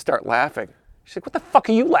and I just start laughing. She's like, what the fuck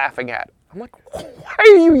are you laughing at? I'm like, why are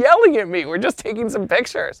you yelling at me? We're just taking some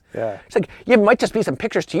pictures. Yeah. She's like, yeah, it might just be some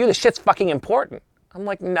pictures to you. This shit's fucking important. I'm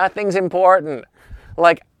like, nothing's important.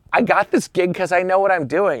 Like, I got this gig because I know what I'm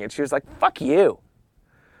doing. And she was like, fuck you.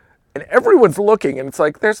 And everyone's looking, and it's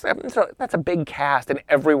like, that's a big cast, and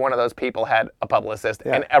every one of those people had a publicist,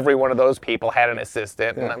 and every one of those people had an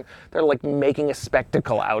assistant, and they're like making a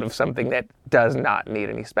spectacle out of something that does not need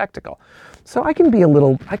any spectacle. So I can be a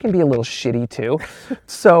little shitty too.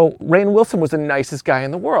 So Rainn Wilson was the nicest guy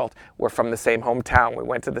in the world. We're from the same hometown. We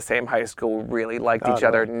went to the same high school. We really liked each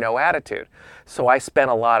other. No attitude. So I spent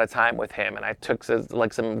a lot of time with him, and I took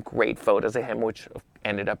some great photos of him, which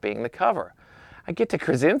ended up being the cover. I get to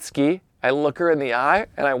Krasinski, I look her in the eye,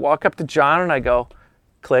 and I walk up to John and I go,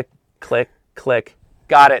 click, click, click.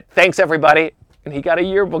 Got it. Thanks, everybody. And he got a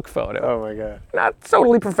yearbook photo. Oh, my God. Not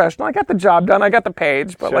totally professional. I got the job done. I got the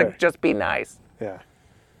page, but like, just be nice. Yeah.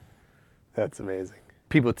 That's amazing.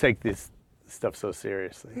 People take this stuff so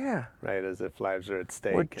seriously. Yeah. Right, as if lives are at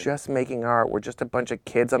stake. We're just making art. We're just a bunch of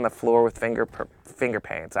kids on the floor with finger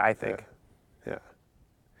paints, I think.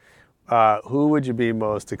 Yeah. Who would you be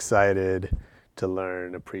most excited to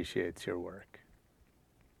learn appreciates your work?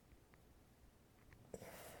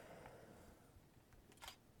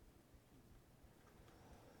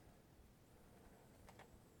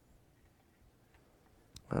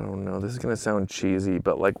 I don't know. This is going to sound cheesy,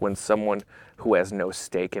 but like when someone who has no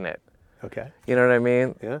stake in it. Okay. You know what I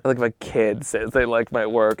mean? Yeah. Like if a kid says they like my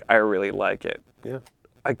work, I really like it. Yeah.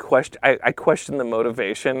 I question the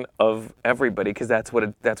motivation of everybody, because that's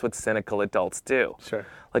what cynical adults do. Sure.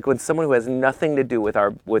 Like when someone who has nothing to do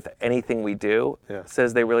with anything we do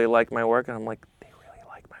says they really like my work, and I'm like, they really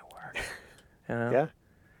like my work. You know? Yeah.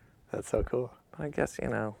 That's so cool. I guess,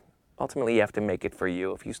 ultimately you have to make it for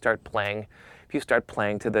you. If you start playing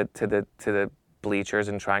to the bleachers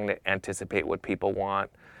and trying to anticipate what people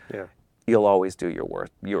want, you'll always do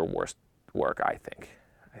your worst work, I think.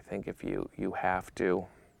 I think if you have to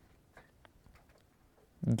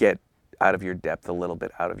get out of your depth a little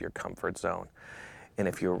bit, out of your comfort zone. And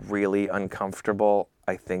if you're really uncomfortable,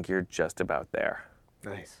 I think you're just about there.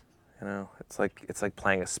 Nice. It's like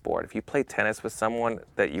playing a sport. If you play tennis with someone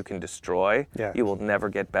that you can destroy, you will never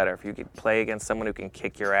get better. If you can play against someone who can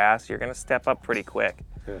kick your ass, you're going to step up pretty quick.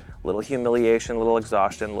 Yeah. A little humiliation, a little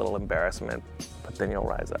exhaustion, a little embarrassment, but then you'll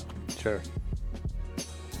rise up. Sure.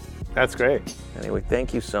 That's great. Anyway,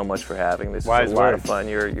 thank you so much for having this. Wise it's a lot words. of fun.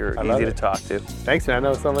 You're easy to talk to. Thanks, man. That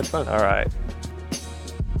was so much fun. All right.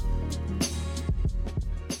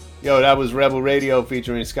 Yo, that was Rebel Radio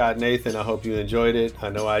featuring Scott Nathan. I hope you enjoyed it. I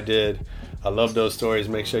know I did. I love those stories.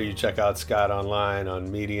 Make sure you check out Scott online on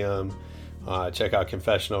Medium. Check out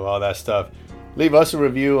Confessional, all that stuff. Leave us a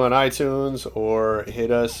review on iTunes or hit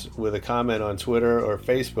us with a comment on Twitter or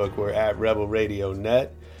Facebook. We're at Rebel Radio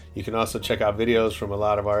Net. You can also check out videos from a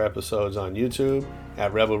lot of our episodes on YouTube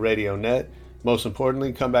at Rebel Radio Net. Most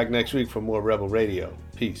importantly, come back next week for more Rebel Radio.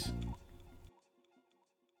 Peace.